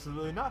 I'm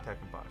absolutely not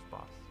Eckenbach's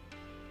boss.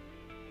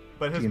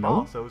 But his Do you know?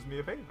 boss owes me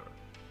a favor.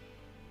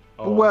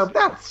 Oh, Well,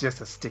 that's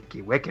just a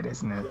sticky wicket,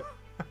 isn't it?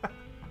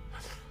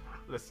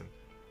 Listen,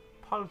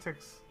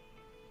 politics.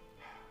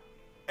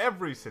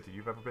 Every city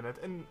you've ever been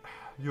at, and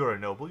you're a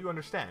noble, you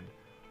understand.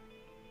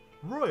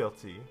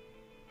 Royalty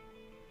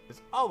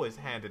is always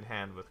hand in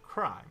hand with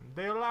crime.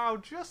 They allow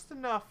just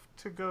enough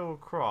to go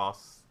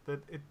across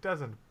that it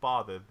doesn't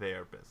bother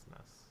their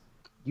business.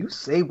 You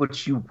say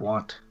what you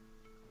want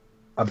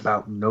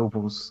about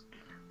nobles,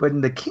 but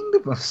in the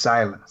Kingdom of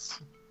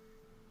Silence,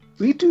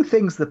 we do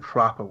things the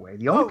proper way.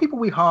 The only people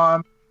we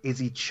harm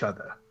is each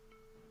other.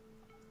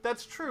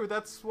 That's true.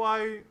 That's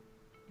why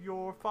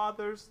your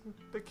father's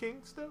the king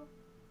still?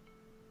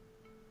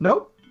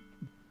 Nope.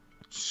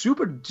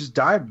 Super just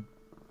died.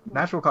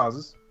 Natural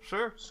causes.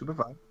 Sure, Super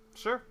fine.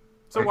 sure.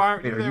 So Wait, why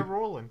aren't wait, you are there you-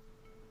 rolling?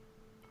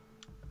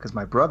 Because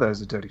my brother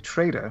is a dirty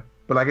traitor.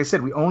 But like I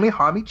said, we only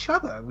harm each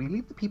other. We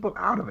leave the people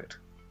out of it.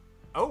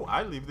 Oh,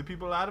 I leave the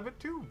people out of it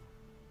too.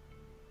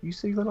 You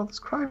say you let all this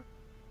crime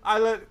I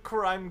let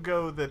crime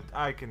go that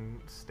I can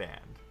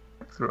stand.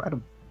 through. I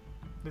don't.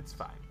 It's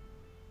fine.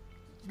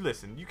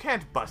 Listen, you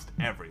can't bust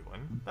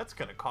everyone. That's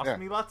gonna cost Yeah.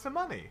 me lots of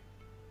money.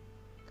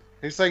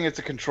 He's saying it's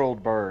a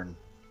controlled burn.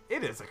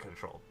 It is a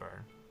controlled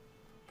burn.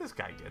 This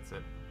guy gets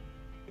it.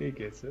 He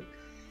gets it.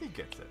 He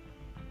gets it.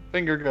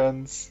 Finger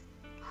guns.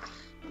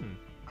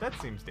 That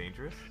seems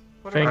dangerous.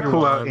 What Finger I about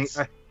pull out. guns.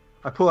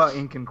 I pull out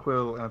ink and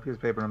quill and a piece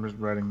of paper. And I'm just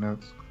writing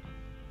notes.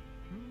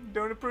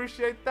 Don't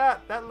appreciate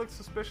that. That looks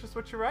suspicious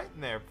what you're writing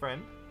there,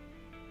 friend.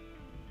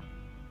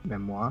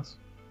 Memoirs.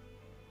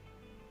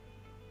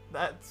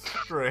 That's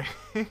strange.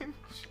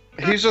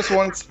 He's just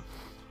wants.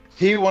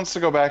 He wants to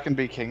go back and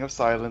be King of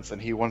Silence,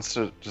 and he wants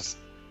to just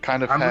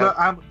kind of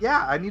have.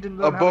 I need to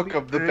learn a how book to be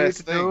of the great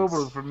best things.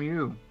 noble from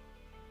you.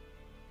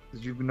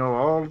 Because you know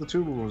all the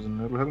tools,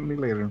 and it'll help me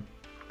later.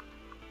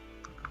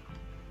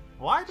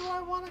 Why do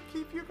I want to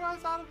keep you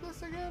guys out of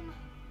this again?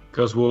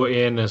 Because we're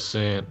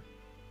innocent.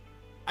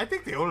 I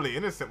think the only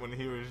innocent one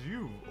here is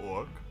you,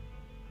 Orc.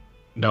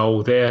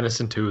 No, they're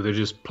innocent too. They're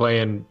just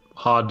playing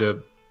hard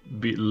to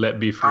be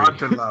free. Hard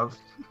to love.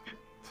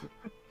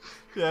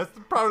 Yeah, it's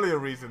probably a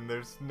reason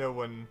there's no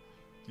one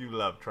you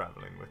love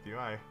traveling with you.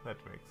 That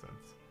makes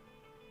sense.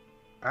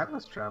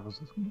 Atlas travels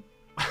with me.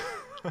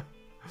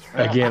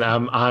 Again,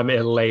 I'm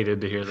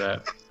elated to hear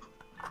that.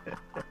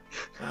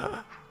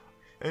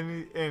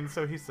 And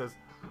so he says,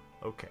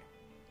 "Okay,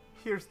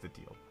 here's the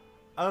deal.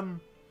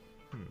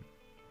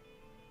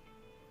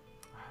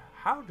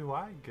 How do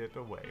I get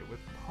away with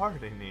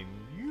pardoning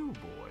you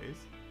boys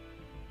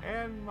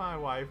and my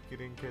wife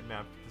getting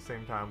kidnapped at the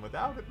same time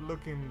without it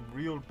looking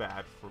real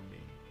bad for me?"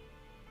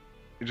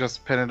 You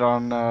just pin it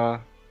on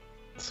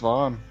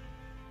Swan.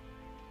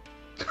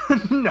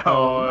 No,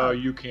 Oh, not-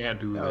 you can't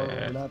do no,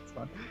 that. not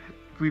fun.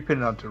 If we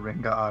pin it on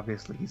Taringa,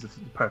 obviously he's a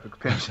perfect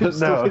pin.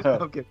 No, no.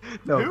 Okay.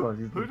 No, of Who? course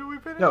he's Who do we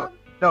pin it No. on?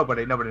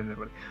 nobody.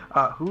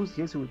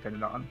 Here's who we pin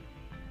it on.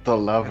 The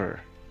lover.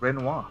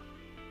 Renoir.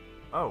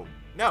 Oh,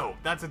 no,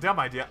 that's a dumb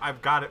idea.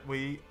 I've got it.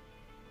 We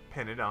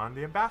pin it on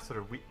the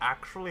ambassador. We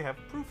actually have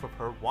proof of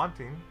her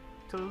wanting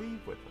to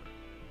leave with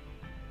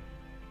her.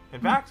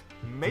 In fact,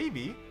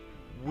 maybe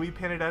we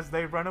pin it as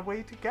they run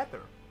away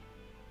together.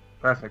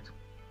 Perfect.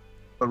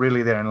 But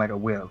really, they're in like a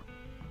will.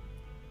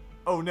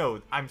 Oh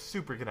no, I'm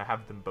super gonna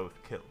have them both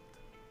killed.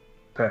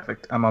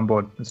 Perfect. I'm on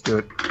board. Let's do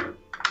it.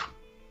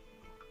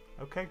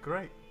 Okay,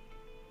 great.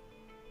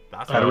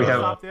 That's How do we how have-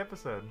 stop the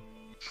episode.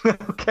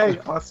 Okay,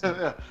 awesome.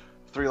 Yeah.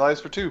 3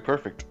 lives for 2.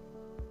 Perfect.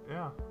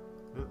 Yeah,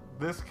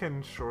 this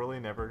can surely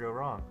never go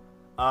wrong.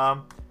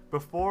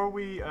 Before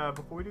we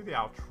do the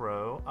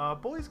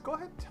outro, boys, go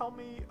ahead and tell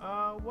me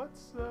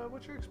what's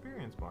your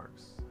experience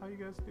marks? How you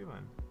guys doing?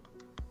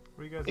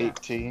 Where you guys at?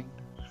 18.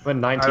 When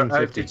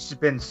 1950. It's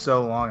been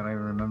so long, I don't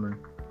even remember.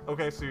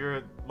 Okay, so you're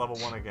at level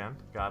 1 again.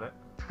 Got it.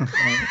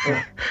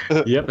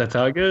 Yep, that's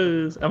how it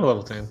goes. I'm a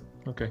level 10.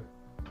 Okay.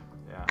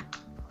 Yeah.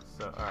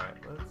 So alright,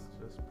 let's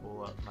just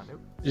pull up my notes.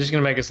 You're just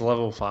gonna make us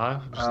level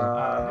 5? Just like-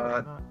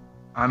 Not-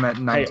 I'm at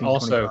Hey,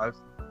 also- 1925.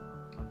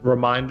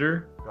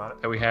 reminder got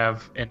it. that we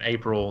have in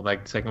April,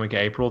 like second week of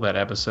April, that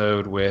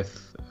episode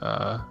with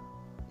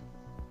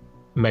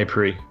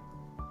Maypri.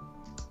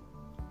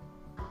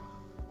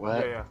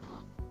 What? Yeah.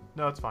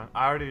 No, it's fine.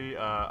 I already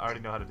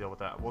know how to deal with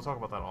that. We'll talk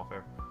about that off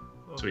air.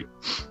 Sweet.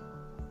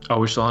 Oh,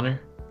 we're still on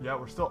here? Yeah,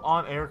 we're still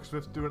on air because we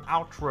have to do an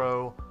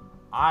outro.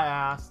 I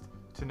asked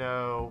to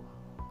know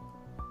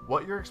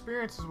what your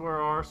experiences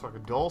were so I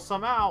could dole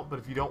some out, but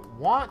if you don't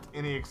want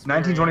any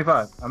experience...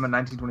 1925. I'm at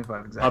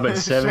 1925, exactly. I'm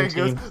at Shane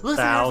goes,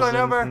 "Listen, here's my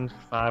number."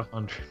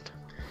 17,500.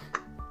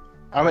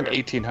 I'm at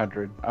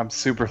 1800. I'm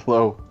super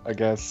low, I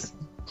guess.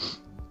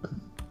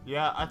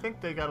 Yeah, I think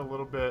they got a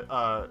little bit,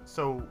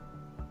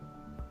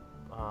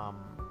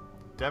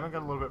 Devin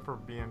got a little bit for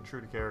being true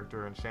to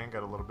character, and Shane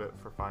got a little bit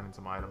for finding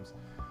some items.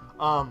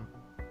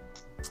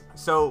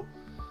 So,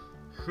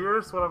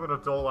 here's what I'm going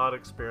to dole out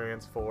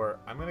experience for.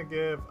 I'm going to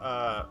give,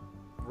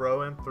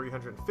 Rowan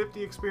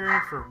 350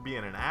 experience for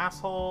being an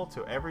asshole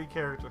to every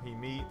character he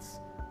meets,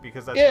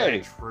 because that's very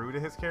Yay. true to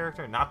his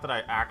character. Not that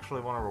I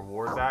actually want to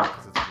reward that,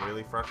 because it's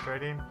really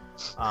frustrating.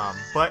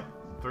 But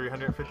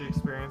 350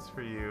 experience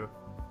for you.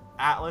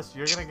 Atlas,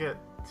 you're going to get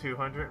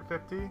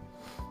 250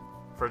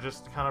 for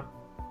just kind of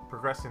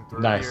progressing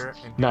through Nice. here.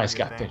 And doing Nice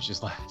your guy thing.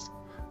 finishes last.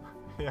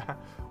 Yeah.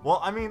 Well,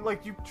 I mean,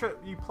 like, you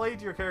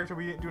played your character.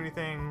 We didn't do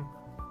anything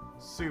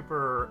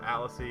super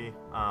Atlas-y.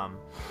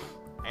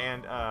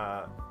 And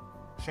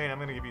Shane, I'm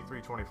going to give you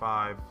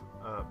 325,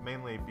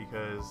 mainly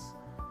because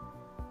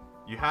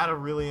you had a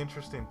really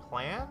interesting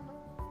plan,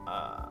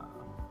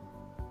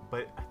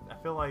 but I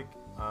feel like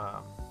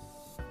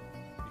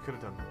you could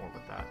have done more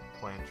with that,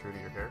 playing true to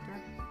your character.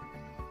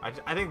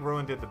 I think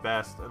Rowan did the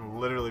best and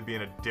literally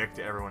being a dick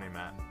to everyone he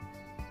met.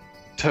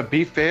 To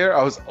be fair,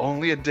 I was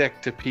only a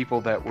dick to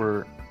people that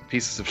were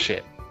pieces of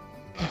shit.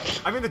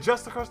 I mean, the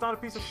Justicar's not a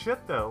piece of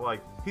shit, though.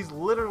 Like, he's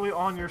literally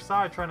on your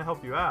side trying to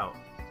help you out.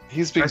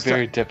 He's being I still-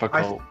 very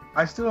difficult.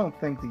 I still don't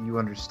think that you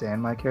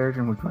understand my character,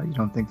 and which why you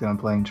don't think that I'm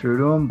playing true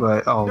to him,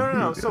 but oh.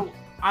 No. So,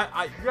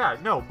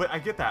 but I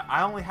get that.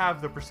 I only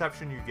have the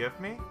perception you give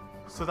me,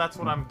 so that's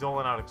what I'm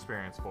doling out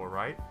experience for,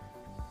 right?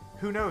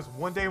 Who knows?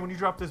 One day when you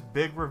drop this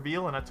big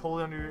reveal and I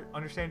totally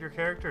understand your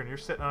character and you're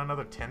sitting on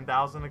another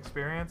 10,000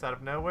 experience out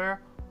of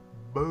nowhere,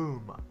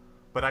 boom.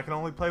 But I can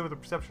only play with the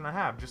perception I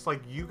have, just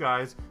like you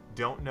guys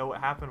don't know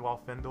what happened while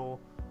Findle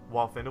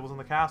was in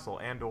the castle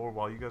and/or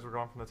while you guys were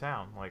gone from the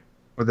town. Like,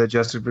 Or that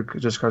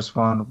Justicar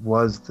Swan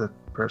was the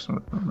person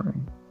with memory.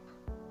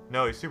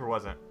 no, he super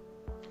wasn't.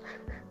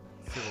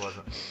 Super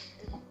wasn't.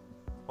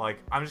 Like,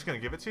 I'm just gonna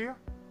give it to you,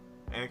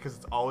 and because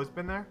it's always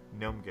been there,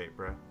 Gnome Gate,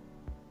 bro.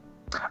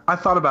 I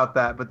thought about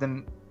that, but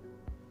then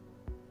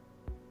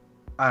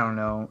I don't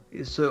know.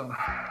 So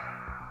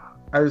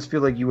I just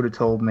feel like you would have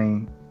told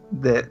me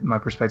that my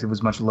perspective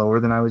was much lower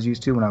than I was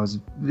used to when I was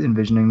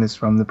envisioning this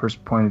from the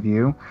point of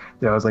view.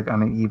 That I was like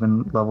on an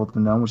even level to the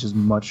gnome, which is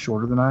much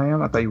shorter than I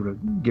am. I thought you would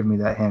have given me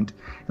that hint,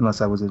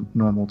 unless I was a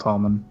normal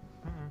Tallman.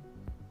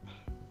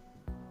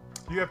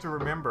 You have to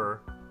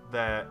remember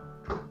that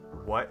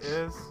what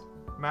is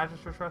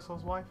Magister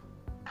Tressel's wife?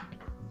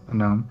 A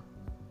gnome.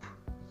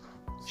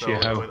 So She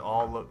it have- would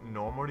all look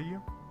normal to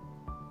you?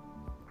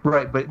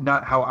 Right, but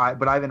not how I.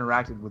 But I've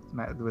interacted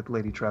with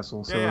Lady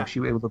Tressel, so Yeah. it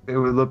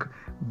would look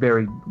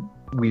very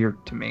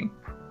weird to me.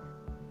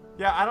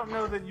 Yeah, I don't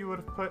know that you would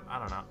have put... I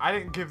don't know. I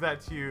didn't give that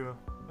to you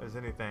as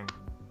anything. but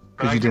I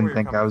Because you get didn't where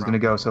think you're I was coming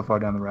going to from. go so far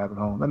down the rabbit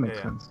hole. That makes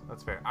Yeah, sense.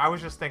 that's fair. I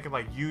was just thinking,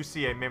 like, you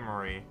see a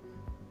memory,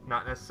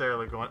 not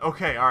necessarily going,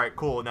 okay, all right,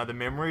 cool. Now the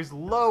memory's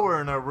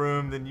lower in a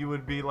room than you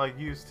would be, like,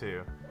 used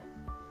to.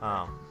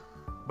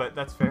 But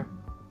that's fair.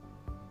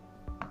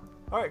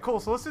 All right, cool.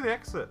 So let's do the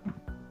exit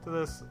to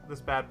this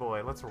bad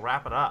boy. Let's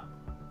wrap it up.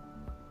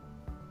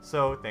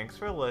 So thanks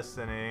for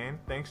listening.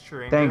 Thanks,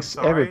 Sharinga. Thanks,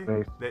 Sorry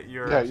everybody. that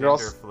you're Yeah, gender you're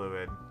also-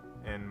 fluid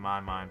in my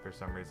mind for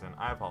some reason.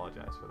 I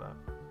apologize for that.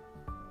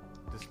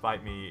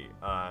 Despite me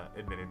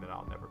admitting that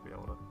I'll never be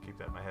able to keep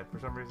that in my head for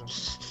some reason.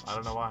 I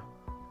don't know why.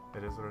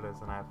 It is what it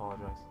is, and I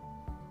apologize.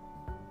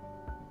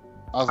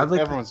 I was I'd like, like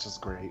to- everyone's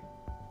just great.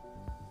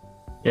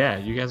 Yeah,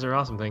 you guys are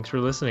awesome. Thanks for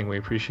listening. We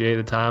appreciate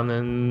the time.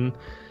 And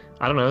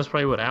I don't know, it's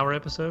probably hour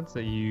episodes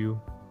that you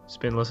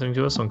spend listening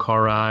to us on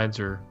car rides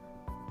or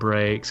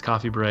breaks,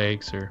 coffee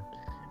breaks, or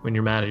when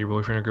you're mad at your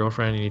boyfriend or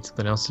girlfriend, you need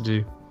something else to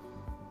do.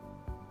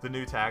 The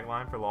new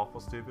tagline for Lawful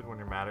Stupid: when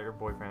you're mad at your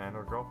boyfriend and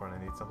or girlfriend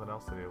and need something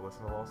else to do,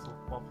 listen to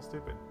Lawful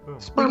Stupid. Boom.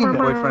 Speaking of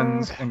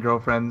boyfriends and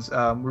girlfriends,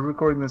 we're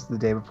recording this the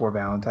day before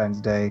Valentine's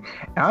Day,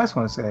 and I just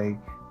want to say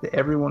that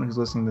everyone who's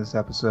listening to this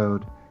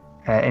episode,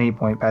 at any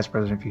point, past,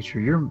 present, or future,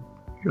 you're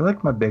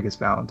like my biggest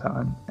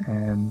Valentine,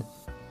 and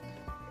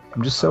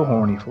I'm just so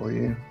horny for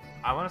you.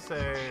 I want to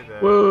say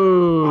that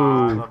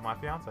Whoa! I love my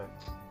fiance,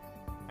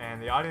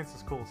 and the audience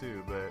is cool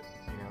too. But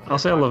you know, I'll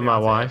if say I love my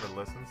fiance wife. ever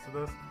listens to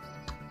this,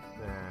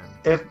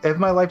 then If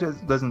my wife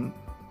doesn't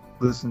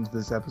listen to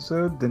this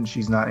episode, then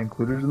she's not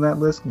included in that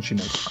list, and she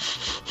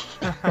knows.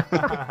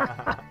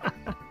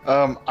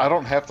 I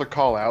don't have to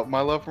call out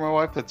my love for my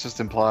wife. That's just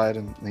implied,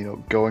 and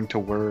going to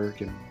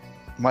work and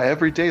my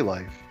everyday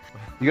life.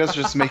 You guys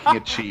are just making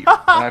it cheap, and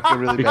I feel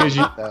really Because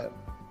bad about that.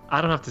 I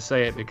don't have to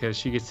say it because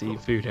she gets to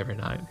eat food every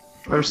night.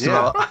 First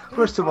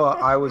of all,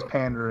 I was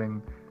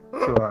pandering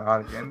to our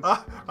audience.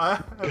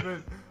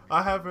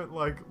 I haven't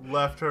like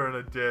left her in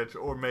a ditch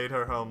or made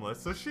her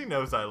homeless, so she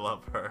knows I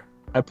love her.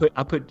 I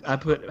put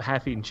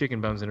half-eaten chicken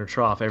bones in her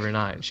trough every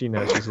night. She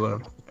knows she's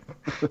loved.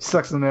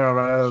 Sucks the marrow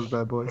right out of those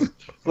bad boys.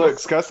 Look,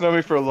 Scott's known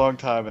me for a long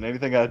time, and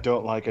anything I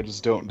don't like, I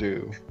just don't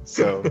do.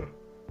 So,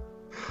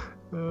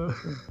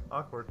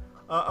 Awkward.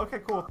 Okay,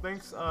 cool.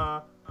 Thanks.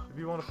 If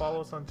you want to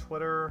follow us on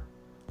Twitter,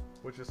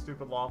 which is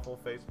Stupid Lawful,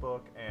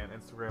 Facebook, and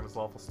Instagram is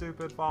Lawful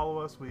Stupid, follow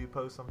us. We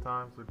post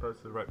sometimes. We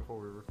posted right before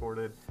we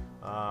recorded.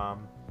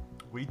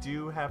 We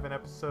do have an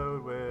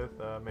episode with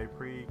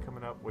Maypri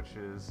coming up, which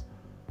is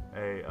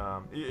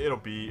it'll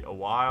be a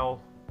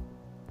while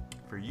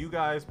for you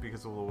guys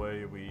because of the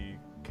way we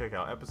kick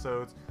out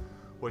episodes,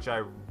 which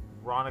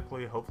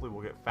ironically, hopefully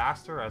will get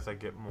faster as I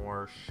get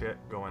more shit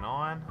going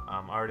on.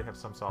 I already have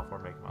some software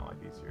making my life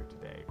easier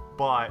today.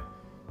 But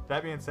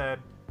that being said,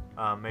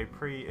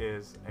 Maypri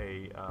is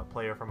a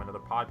player from another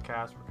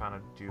podcast. We're kind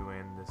of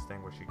doing this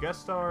thing where she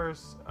guest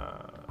stars.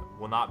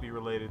 Will not be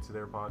related to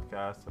their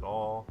podcast at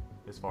all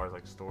as far as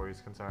like story is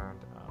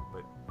concerned,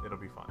 but it'll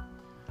be fun.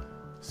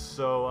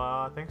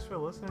 So thanks for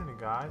listening, you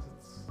guys.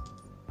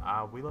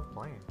 We love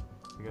playing.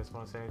 You guys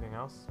want to say anything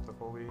else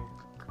before we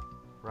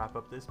wrap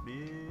up this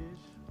bitch?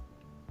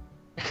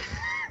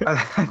 I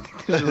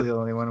think there's really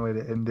only one way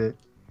to end it,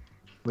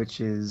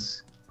 which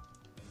is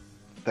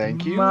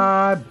thank you.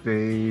 My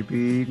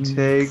baby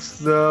takes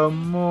the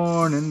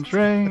morning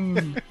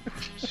train.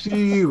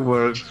 She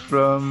works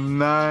from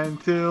 9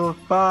 till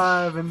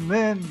 5, and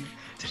then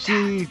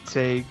she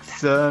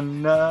takes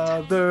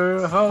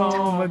another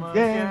home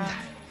again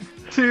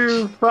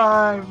to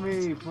find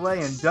me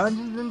playing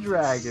Dungeons and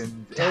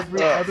Dragons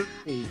every other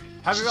week.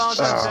 Happy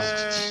Valentine's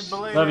Day!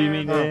 Belated. Love you,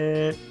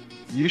 Meathead.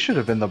 You should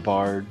have been the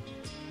bard.